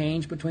lot of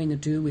change between the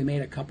two. We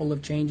made a couple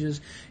of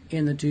changes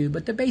in the two,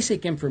 but the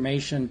basic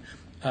information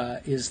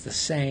is the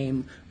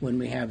same when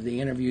we have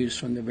the interviews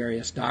from the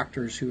various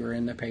doctors who are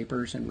in the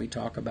papers, and we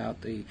talk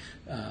about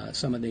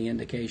some of the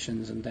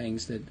indications and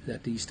things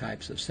that these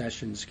types of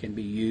sessions can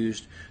be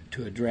used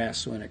to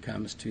address when it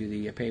comes to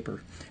the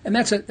paper. And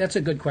that's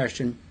a good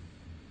question.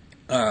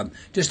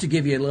 Just to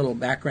give you a little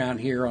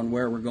background here on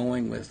where we're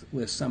going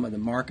with some of the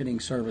marketing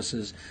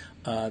services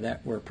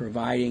that we're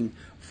providing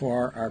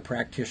for our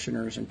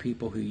practitioners and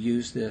people who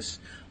use this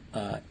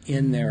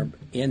in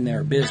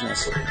their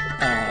business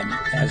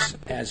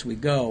as we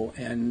go.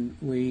 And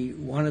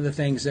one of the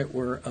things that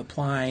we're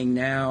applying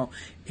now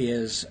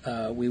is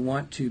we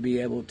want to be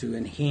able to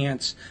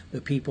enhance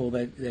the people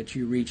that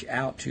you reach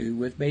out to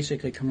with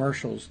basically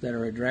commercials that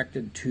are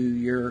directed to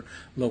your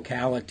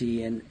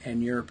locality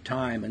and your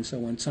time. And so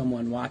when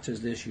someone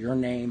watches this, your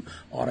name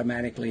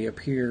automatically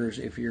appears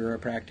if you're a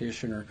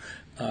practitioner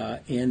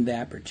in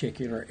that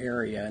particular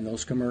area. And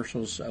those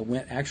commercials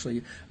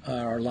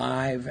are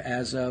live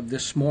as of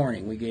this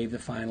morning. We gave the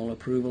final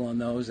approval on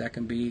those. That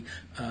can be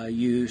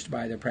used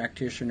by the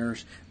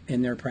practitioners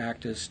in their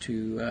practice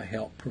to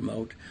help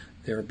promote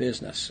their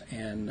business.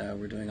 And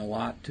we're doing a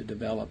lot to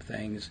develop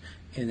things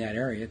in that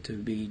area to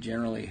be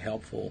generally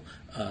helpful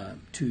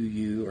to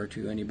you or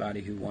to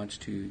anybody who wants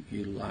to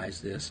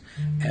utilize this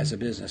as a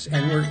business.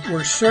 And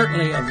we're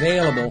certainly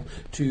available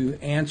to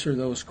answer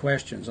those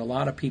questions. A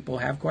lot of people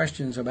have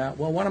questions about,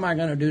 well, what am I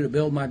going to do to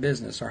build my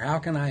business, or how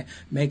can I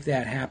make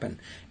that happen?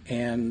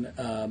 And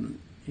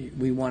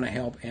we want to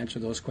help answer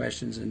those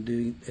questions and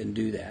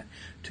do that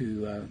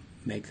to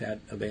make that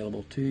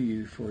available to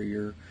you for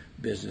your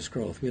business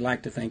growth. We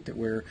like to think that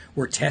we're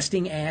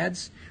testing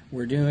ads.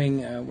 We're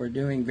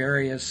doing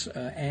various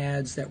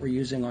ads that we're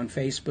using on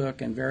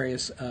Facebook and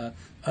various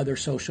other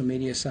social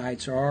media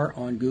sites or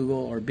on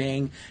Google or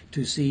Bing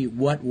to see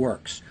what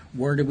works.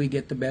 Where do we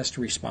get the best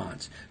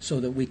response, so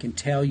that we can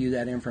tell you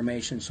that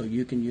information so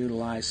you can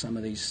utilize some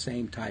of these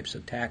same types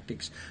of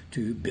tactics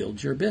to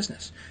build your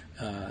business.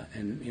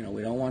 And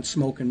we don't want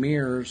smoke and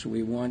mirrors.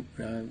 We want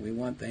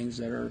things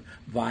that are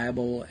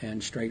viable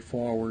and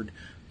straightforward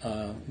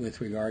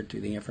with regard to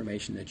the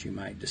information that you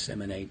might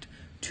disseminate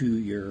to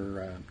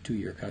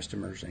your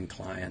customers and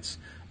clients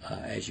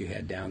as you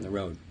head down the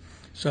road.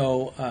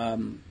 So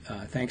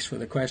thanks for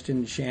the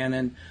question,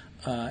 Shannon.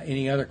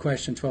 Any other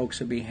questions,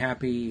 folks? I'd be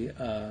happy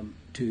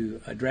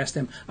to address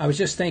them. I was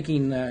just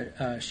thinking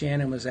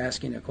Shannon was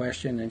asking a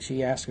question, and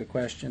she asked a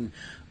question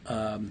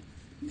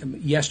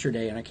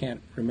yesterday, and I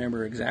can't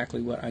remember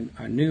exactly what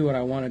I knew what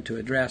I wanted to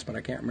address, but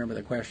I can't remember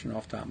the question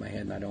off the top of my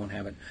head, and I don't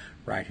have it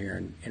right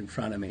here in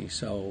front of me.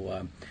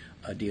 So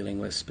dealing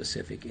with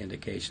specific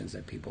indications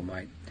that people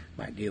might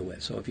deal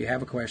with. So if you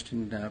have a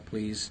question,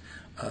 please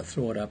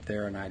throw it up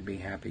there, and I'd be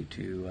happy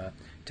to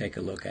take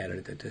a look at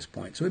it at this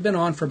point. So we've been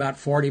on for about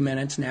 40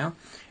 minutes now,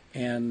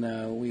 and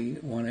we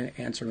want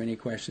to answer any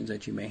questions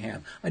that you may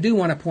have. I do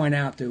want to point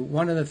out that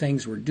one of the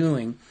things we're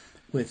doing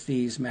with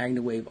these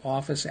Magna Wave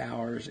office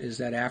hours is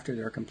that after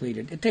they're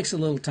completed, it takes a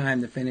little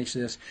time to finish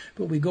this,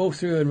 but we go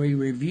through and we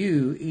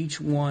review each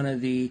one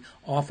of the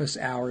office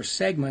hours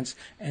segments,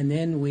 and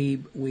then we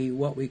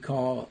what we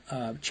call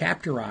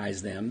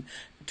chapterize them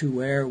to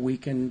where we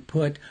can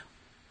put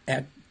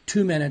at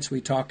 2 minutes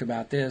we talked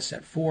about this,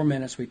 at 4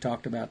 minutes we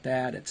talked about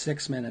that, at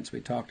 6 minutes we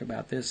talked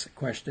about this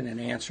question and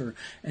answer,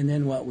 and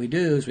then what we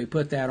do is we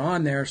put that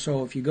on there.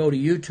 So if you go to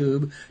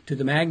YouTube, to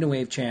the Magna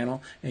Wave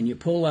channel, and you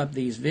pull up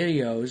these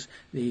videos,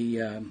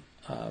 the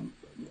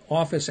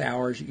office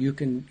hours, you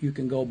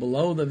can go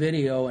below the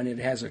video, and it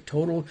has a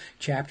total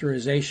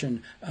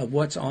chapterization of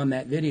what's on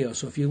that video.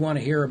 So if you want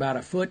to hear about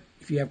a foot,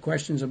 if you have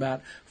questions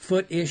about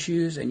foot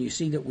issues and you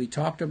see that we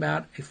talked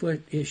about a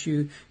foot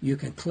issue, you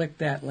can click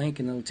that link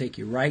and it'll take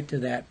you right to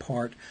that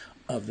part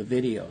of the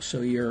video.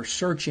 So you're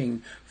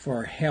searching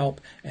for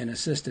help and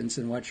assistance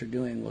in what you're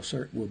doing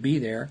will be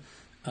there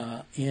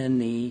in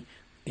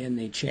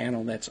the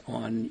channel that's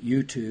on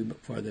YouTube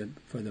for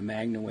the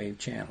Magna Wave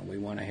channel. We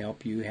want to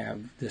help you have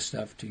this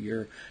stuff to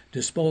your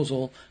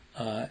disposal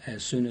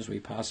as soon as we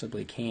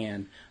possibly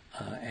can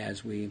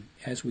as we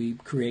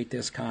create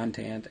this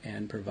content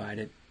and provide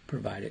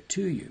it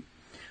to you.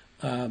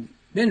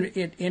 Been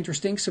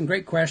interesting, some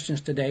great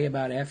questions today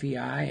about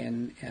FEI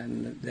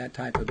and that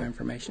type of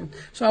information.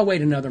 So I'll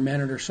wait another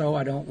minute or so.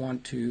 I don't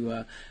want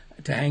to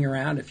hang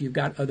around. If you've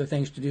got other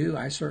things to do,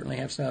 I certainly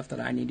have stuff that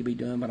I need to be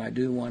doing, but I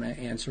do want to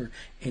answer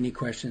any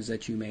questions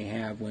that you may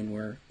have when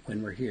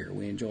we're here.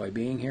 We enjoy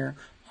being here.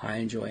 I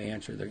enjoy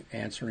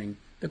answering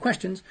the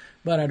questions,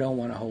 but I don't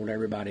want to hold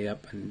everybody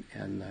up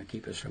and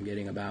keep us from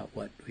getting about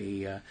what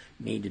we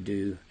need to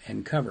do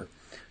and cover.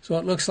 So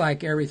it looks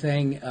like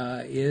everything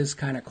is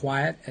kind of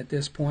quiet at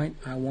this point.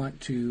 I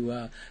want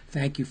to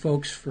thank you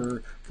folks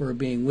for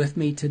being with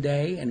me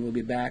today, and we'll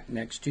be back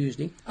next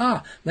Tuesday.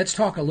 Let's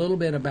talk a little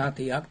bit about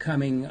the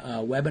upcoming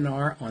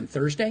webinar on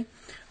Thursday.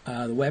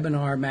 The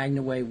webinar,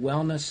 Magna Wave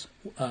Wellness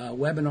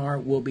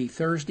webinar, will be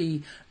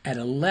Thursday at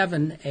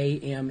 11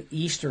 a.m.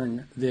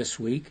 Eastern this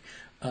week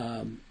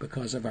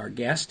because of our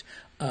guest.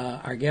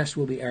 Our guest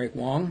will be Eric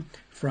Wong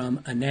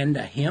from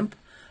Ananda Hemp.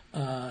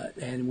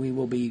 And we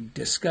will be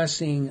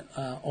discussing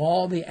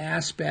all the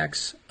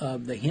aspects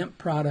of the hemp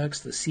products,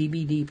 the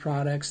CBD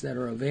products that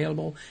are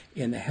available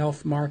in the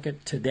health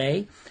market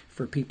today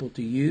for people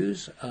to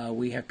use.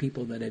 We have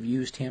people that have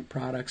used hemp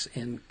products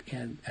and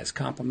as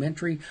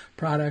complementary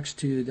products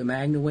to the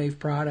Magna Wave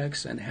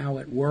products and how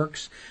it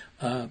works.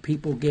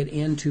 People get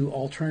into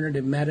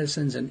alternative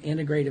medicines and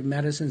integrative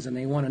medicines, and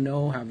they want to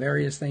know how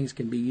various things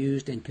can be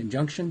used in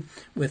conjunction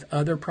with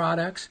other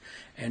products.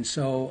 And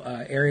so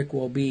Eric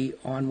will be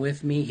on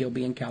with me. He'll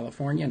be in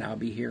California, and I'll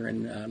be here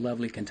in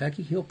lovely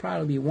Kentucky. He'll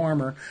probably be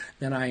warmer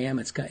than I am.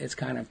 It's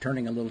kind of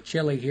turning a little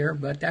chilly here,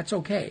 but that's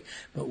okay.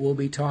 But we'll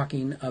be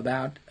talking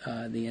about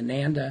the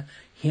Ananda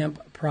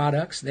hemp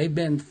products. They've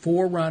been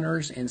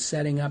forerunners in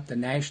setting up the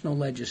national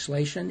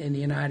legislation in the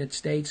United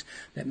States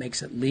that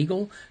makes it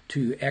legal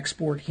to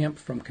export hemp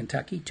from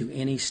Kentucky to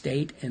any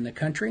state in the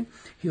country.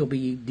 He'll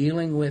be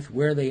dealing with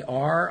where they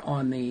are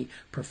on the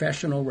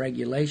professional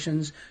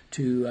regulations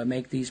to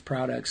make these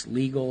products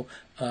legal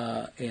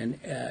in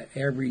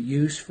every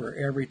use for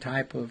every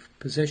type of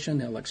position.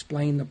 He'll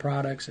explain the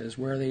products as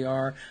where they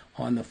are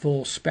on the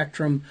full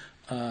spectrum.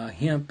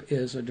 Hemp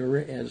is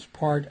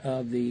part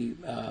of the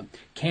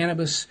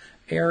cannabis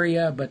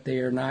area, but they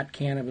are not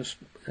cannabis,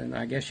 and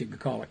I guess you could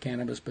call it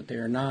cannabis, but they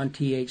are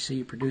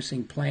non-THC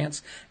producing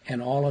plants,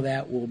 and all of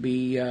that will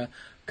be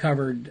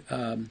covered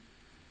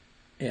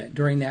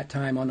during that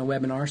time on the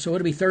webinar. So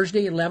it'll be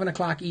Thursday, 11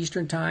 o'clock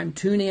Eastern Time.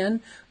 Tune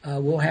in.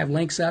 We'll have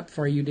links up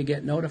for you to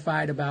get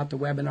notified about the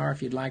webinar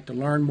if you'd like to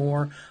learn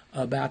more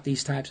about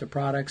these types of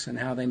products and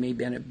how they may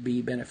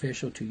be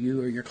beneficial to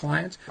you or your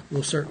clients.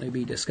 We'll certainly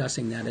be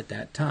discussing that at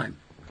that time.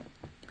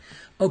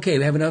 Okay,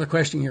 we have another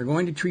question here.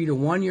 Going to treat a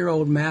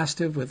 1-year-old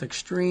Mastiff with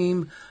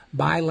extreme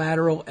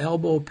bilateral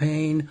elbow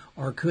pain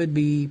or could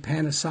be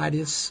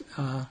panositis.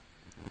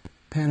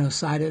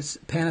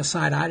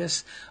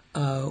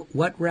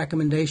 What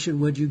recommendation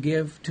would you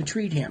give to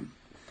treat him?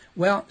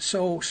 Well,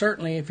 so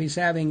certainly if he's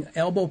having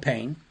elbow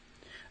pain,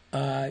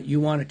 you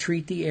want to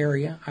treat the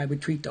area. I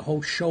would treat the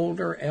whole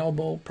shoulder,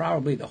 elbow,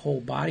 probably the whole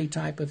body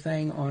type of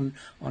thing on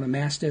a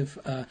Mastiff.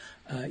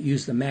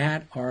 Use the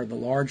mat or the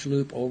large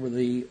loop over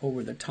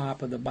the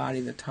top of the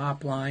body, the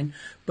top line.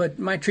 But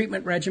my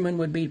treatment regimen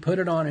would be put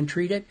it on and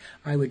treat it.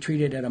 I would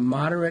treat it at a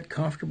moderate,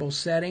 comfortable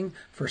setting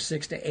for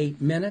 6 to 8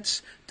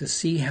 minutes to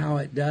see how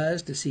it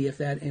does, to see if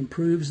that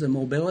improves the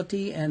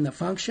mobility and the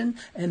function,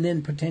 and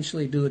then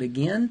potentially do it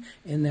again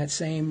in that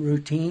same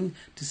routine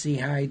to see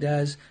how he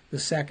does the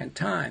second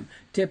time.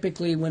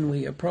 Typically, when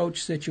we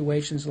approach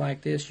situations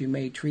like this, you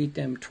may treat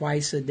them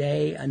twice a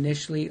day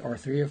initially or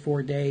 3 or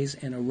 4 days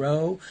in a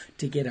row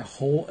to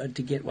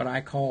get what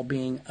I call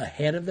being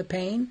ahead of the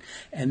pain,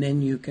 and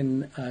then you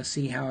can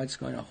see how it's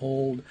going to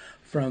hold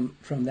from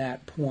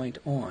that point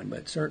on.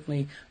 But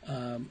certainly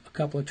a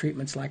couple of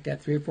treatments like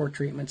that, 3 or 4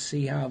 treatments,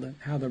 see how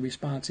the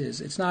response is.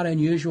 It's not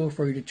unusual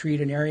for you to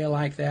treat an area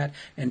like that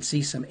and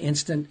see some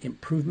instant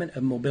improvement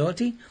of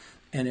mobility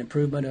and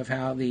improvement of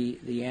how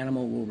the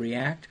animal will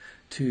react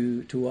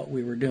to what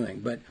we were doing.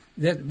 But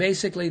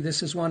basically,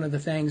 this is one of the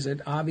things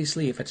that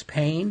obviously, if it's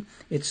pain,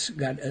 it's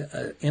got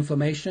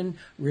inflammation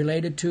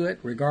related to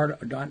it,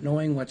 not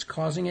knowing what's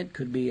causing it.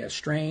 Could be a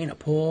strain, a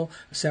pull,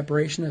 a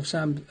separation of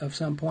some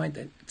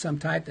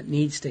type that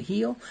needs to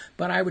heal.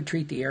 But I would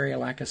treat the area,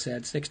 like I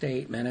said, 6 to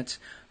 8 minutes.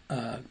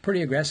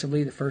 pretty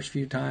aggressively the first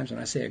few times. When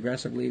I say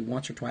aggressively,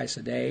 once or twice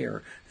a day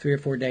or 3 or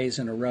 4 days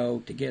in a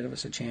row to give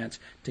us a chance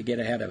to get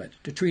ahead of it.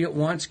 To treat it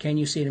once, can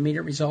you see an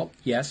immediate result?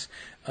 Yes.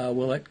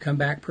 Will it come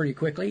back pretty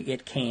quickly?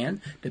 It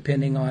can,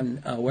 depending on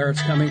where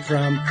it's coming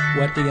from,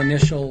 what the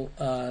initial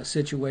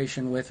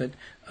situation with it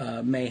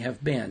may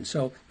have been.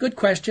 So good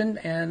question,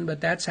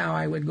 but that's how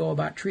I would go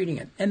about treating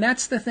it. And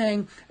that's the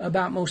thing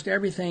about most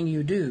everything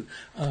you do.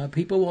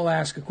 People will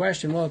ask a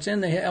question, well, it's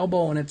in the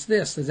elbow and it's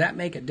this. Does that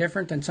make it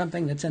different than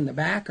something that's in the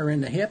back or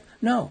in the hip?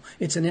 No.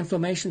 It's an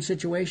inflammation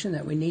situation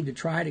that we need to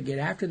try to get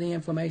after the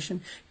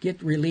inflammation,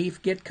 get relief,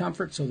 get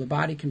comfort so the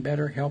body can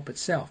better help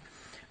itself.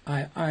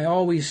 I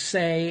always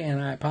say,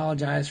 and I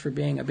apologize for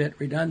being a bit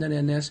redundant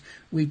in this,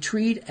 we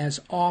treat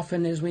as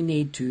often as we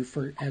need to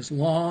for as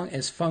long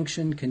as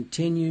function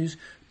continues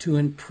to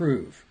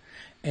improve.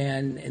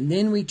 And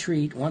then we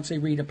treat, once they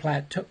reach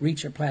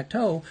a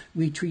plateau,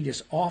 we treat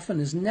as often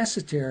as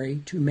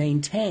necessary to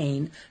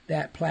maintain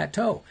that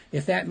plateau.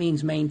 If that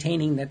means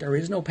maintaining that there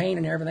is no pain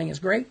and everything is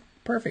great,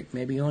 perfect.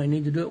 Maybe you only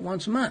need to do it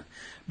once a month.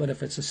 But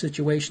if it's a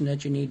situation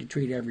that you need to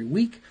treat every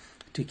week,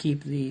 to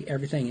keep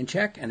everything in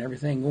check and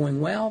everything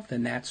going well,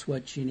 then that's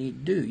what you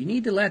need to do. You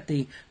need to let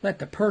the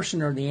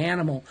person or the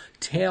animal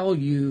tell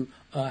you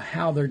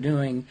how they're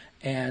doing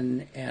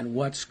and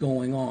what's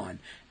going on.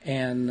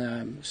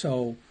 And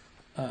so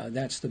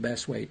that's the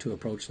best way to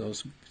approach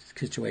those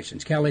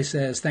situations. Kelly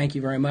says, thank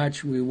you very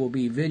much. We will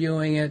be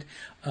videoing it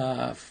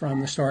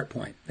from the start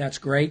point. That's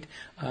great.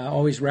 I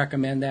always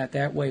recommend that.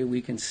 That way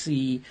we can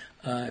see,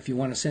 if you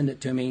want to send it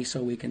to me,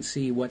 so we can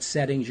see what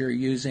settings you're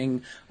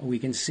using. We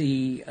can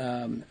see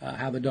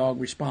how the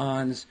dog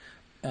responds,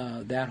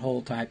 that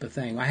whole type of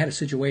thing. I had a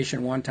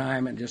situation one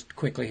time, and just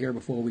quickly here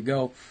before we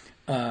go,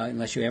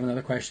 unless you have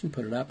another question,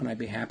 put it up, and I'd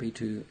be happy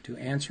to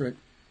answer it.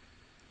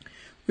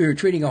 We were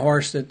treating a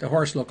horse that the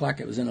horse looked like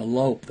it was in a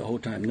lope the whole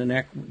time, the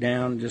neck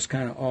down, just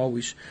kind of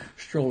always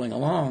strolling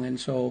along. And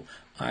so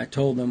I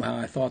told them how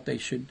I thought they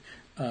should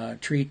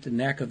treat the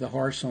neck of the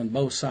horse on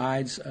both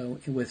sides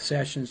with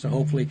sessions to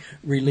hopefully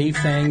relieve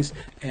things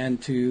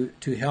and to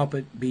help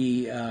it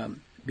be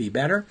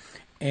better.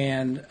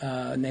 And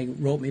they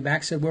wrote me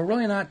back, said, we're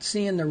really not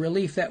seeing the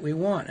relief that we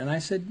want. And I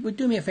said, well,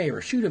 do me a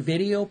favor, shoot a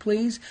video,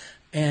 please,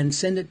 and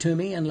send it to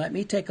me and let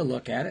me take a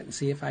look at it and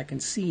see if I can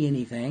see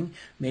anything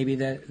maybe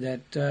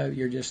that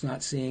you're just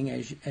not seeing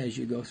as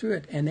you go through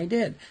it. And they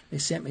did. They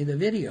sent me the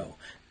video.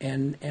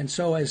 And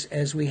so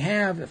as we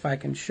have, if I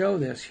can show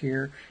this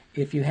here,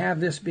 if you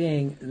have this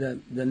being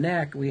the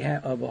neck we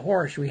have of a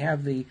horse, we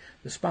have the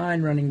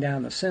spine running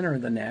down the center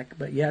of the neck,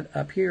 but yet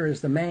up here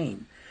is the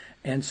mane.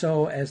 And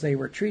so as they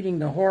were treating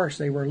the horse,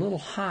 they were a little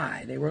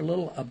high. They were a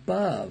little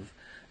above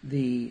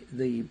the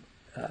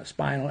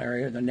spinal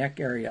area, the neck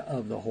area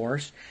of the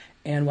horse.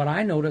 And what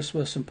I noticed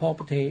was some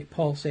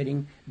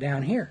pulsating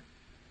down here.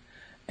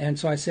 And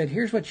so I said,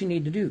 here's what you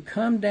need to do.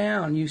 Come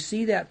down. You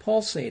see that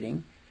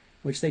pulsating,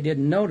 which they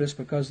didn't notice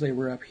because they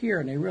were up here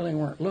and they really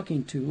weren't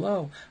looking too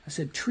low. I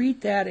said,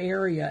 treat that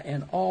area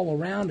and all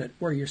around it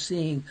where you're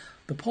seeing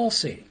the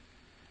pulsating.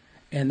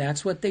 And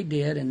that's what they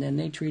did, and then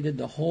they treated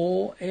the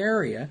whole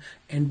area,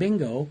 and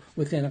bingo,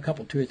 within a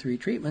couple, 2 or 3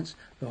 treatments,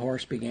 the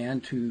horse began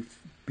to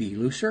be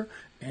looser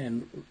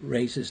and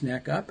raise his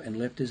neck up and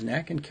lift his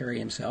neck and carry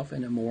himself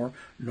in a more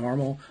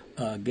normal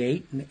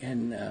gait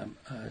and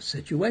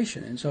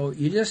situation. And so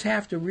you just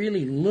have to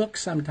really look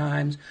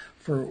sometimes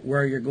for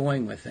where you're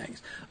going with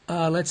things.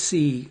 Let's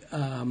see.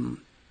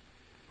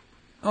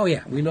 Oh,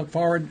 yeah, we look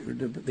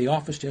forward. The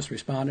office just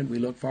responded. We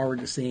look forward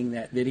to seeing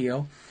that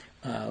video.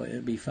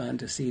 It'd be fun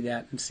to see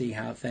that and see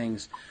how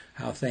things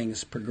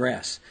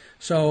progress.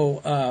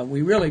 So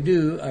we really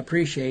do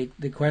appreciate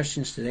the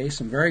questions today.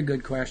 Some very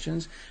good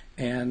questions,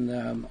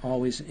 and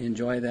always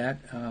enjoy that.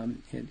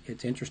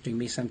 It's interesting to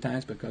me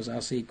sometimes because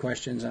I'll see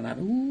questions and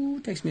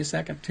it takes me a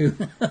second to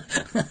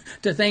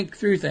to think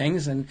through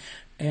things.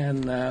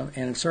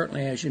 And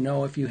certainly, as you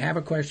know, if you have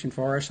a question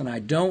for us and I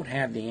don't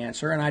have the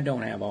answer, and I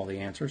don't have all the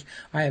answers,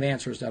 I have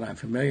answers that I'm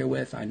familiar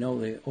with. I know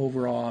the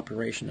overall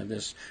operation of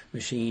this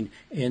machine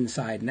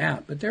inside and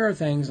out. But there are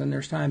things, and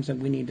there's times that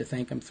we need to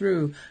think them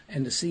through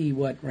and to see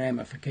what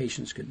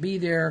ramifications could be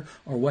there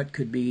or what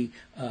could be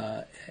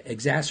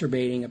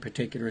exacerbating a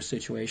particular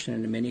situation.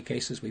 And in many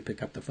cases, we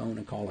pick up the phone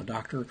and call a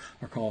doctor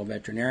or call a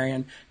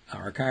veterinarian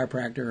or a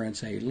chiropractor and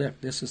say,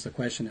 look, this is the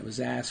question that was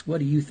asked. What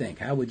do you think?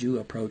 How would you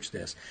approach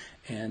this?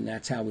 And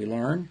that's how we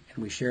learn,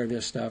 and we share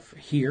this stuff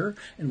here,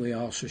 and we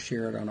also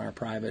share it on our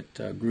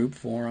private group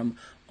forum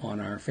on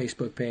our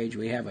Facebook page.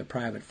 We have a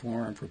private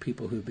forum for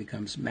people who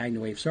becomes Magna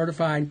Wave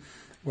certified,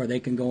 where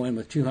they can go in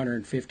with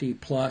 250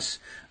 plus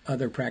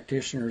other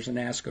practitioners and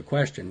ask a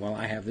question. Well,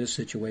 I have this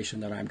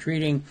situation that I'm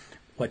treating.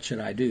 What should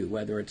I do?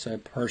 Whether it's a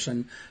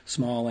person,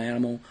 small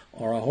animal,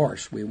 or a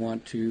horse. We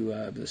want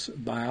to, this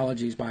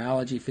biology is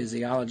biology,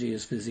 physiology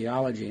is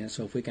physiology, and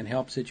so if we can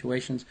help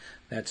situations,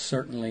 that's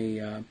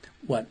certainly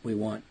what we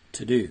want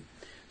to do.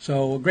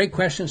 So great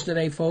questions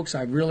today, folks.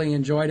 I've really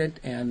enjoyed it,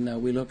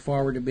 and we look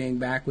forward to being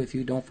back with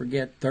you. Don't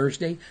forget,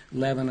 Thursday,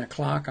 11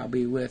 o'clock, I'll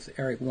be with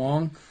Eric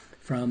Wong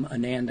from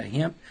Ananda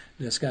Hemp,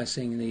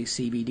 discussing the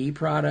CBD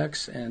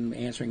products and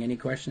answering any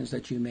questions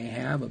that you may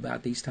have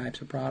about these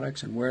types of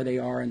products and where they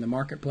are in the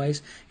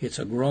marketplace. It's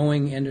a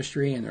growing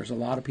industry, and there's a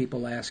lot of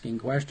people asking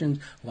questions.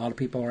 A lot of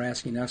people are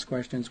asking us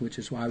questions, which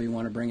is why we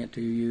want to bring it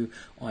to you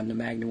on the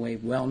Magna Wave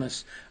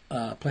Wellness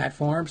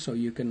platform, so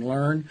you can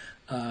learn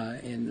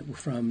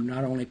from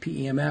not only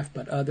PEMF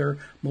but other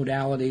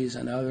modalities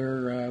and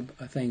other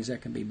things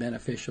that can be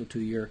beneficial to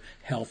your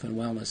health and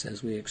wellness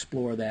as we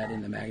explore that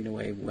in the Magna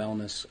Wave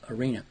Wellness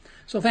arena.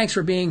 So thanks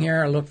for being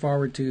here. I look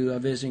forward to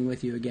visiting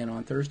with you again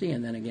on Thursday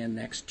and then again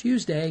next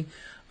Tuesday.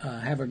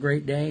 Have a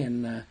great day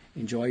and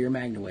enjoy your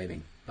Magna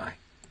Waving. Bye.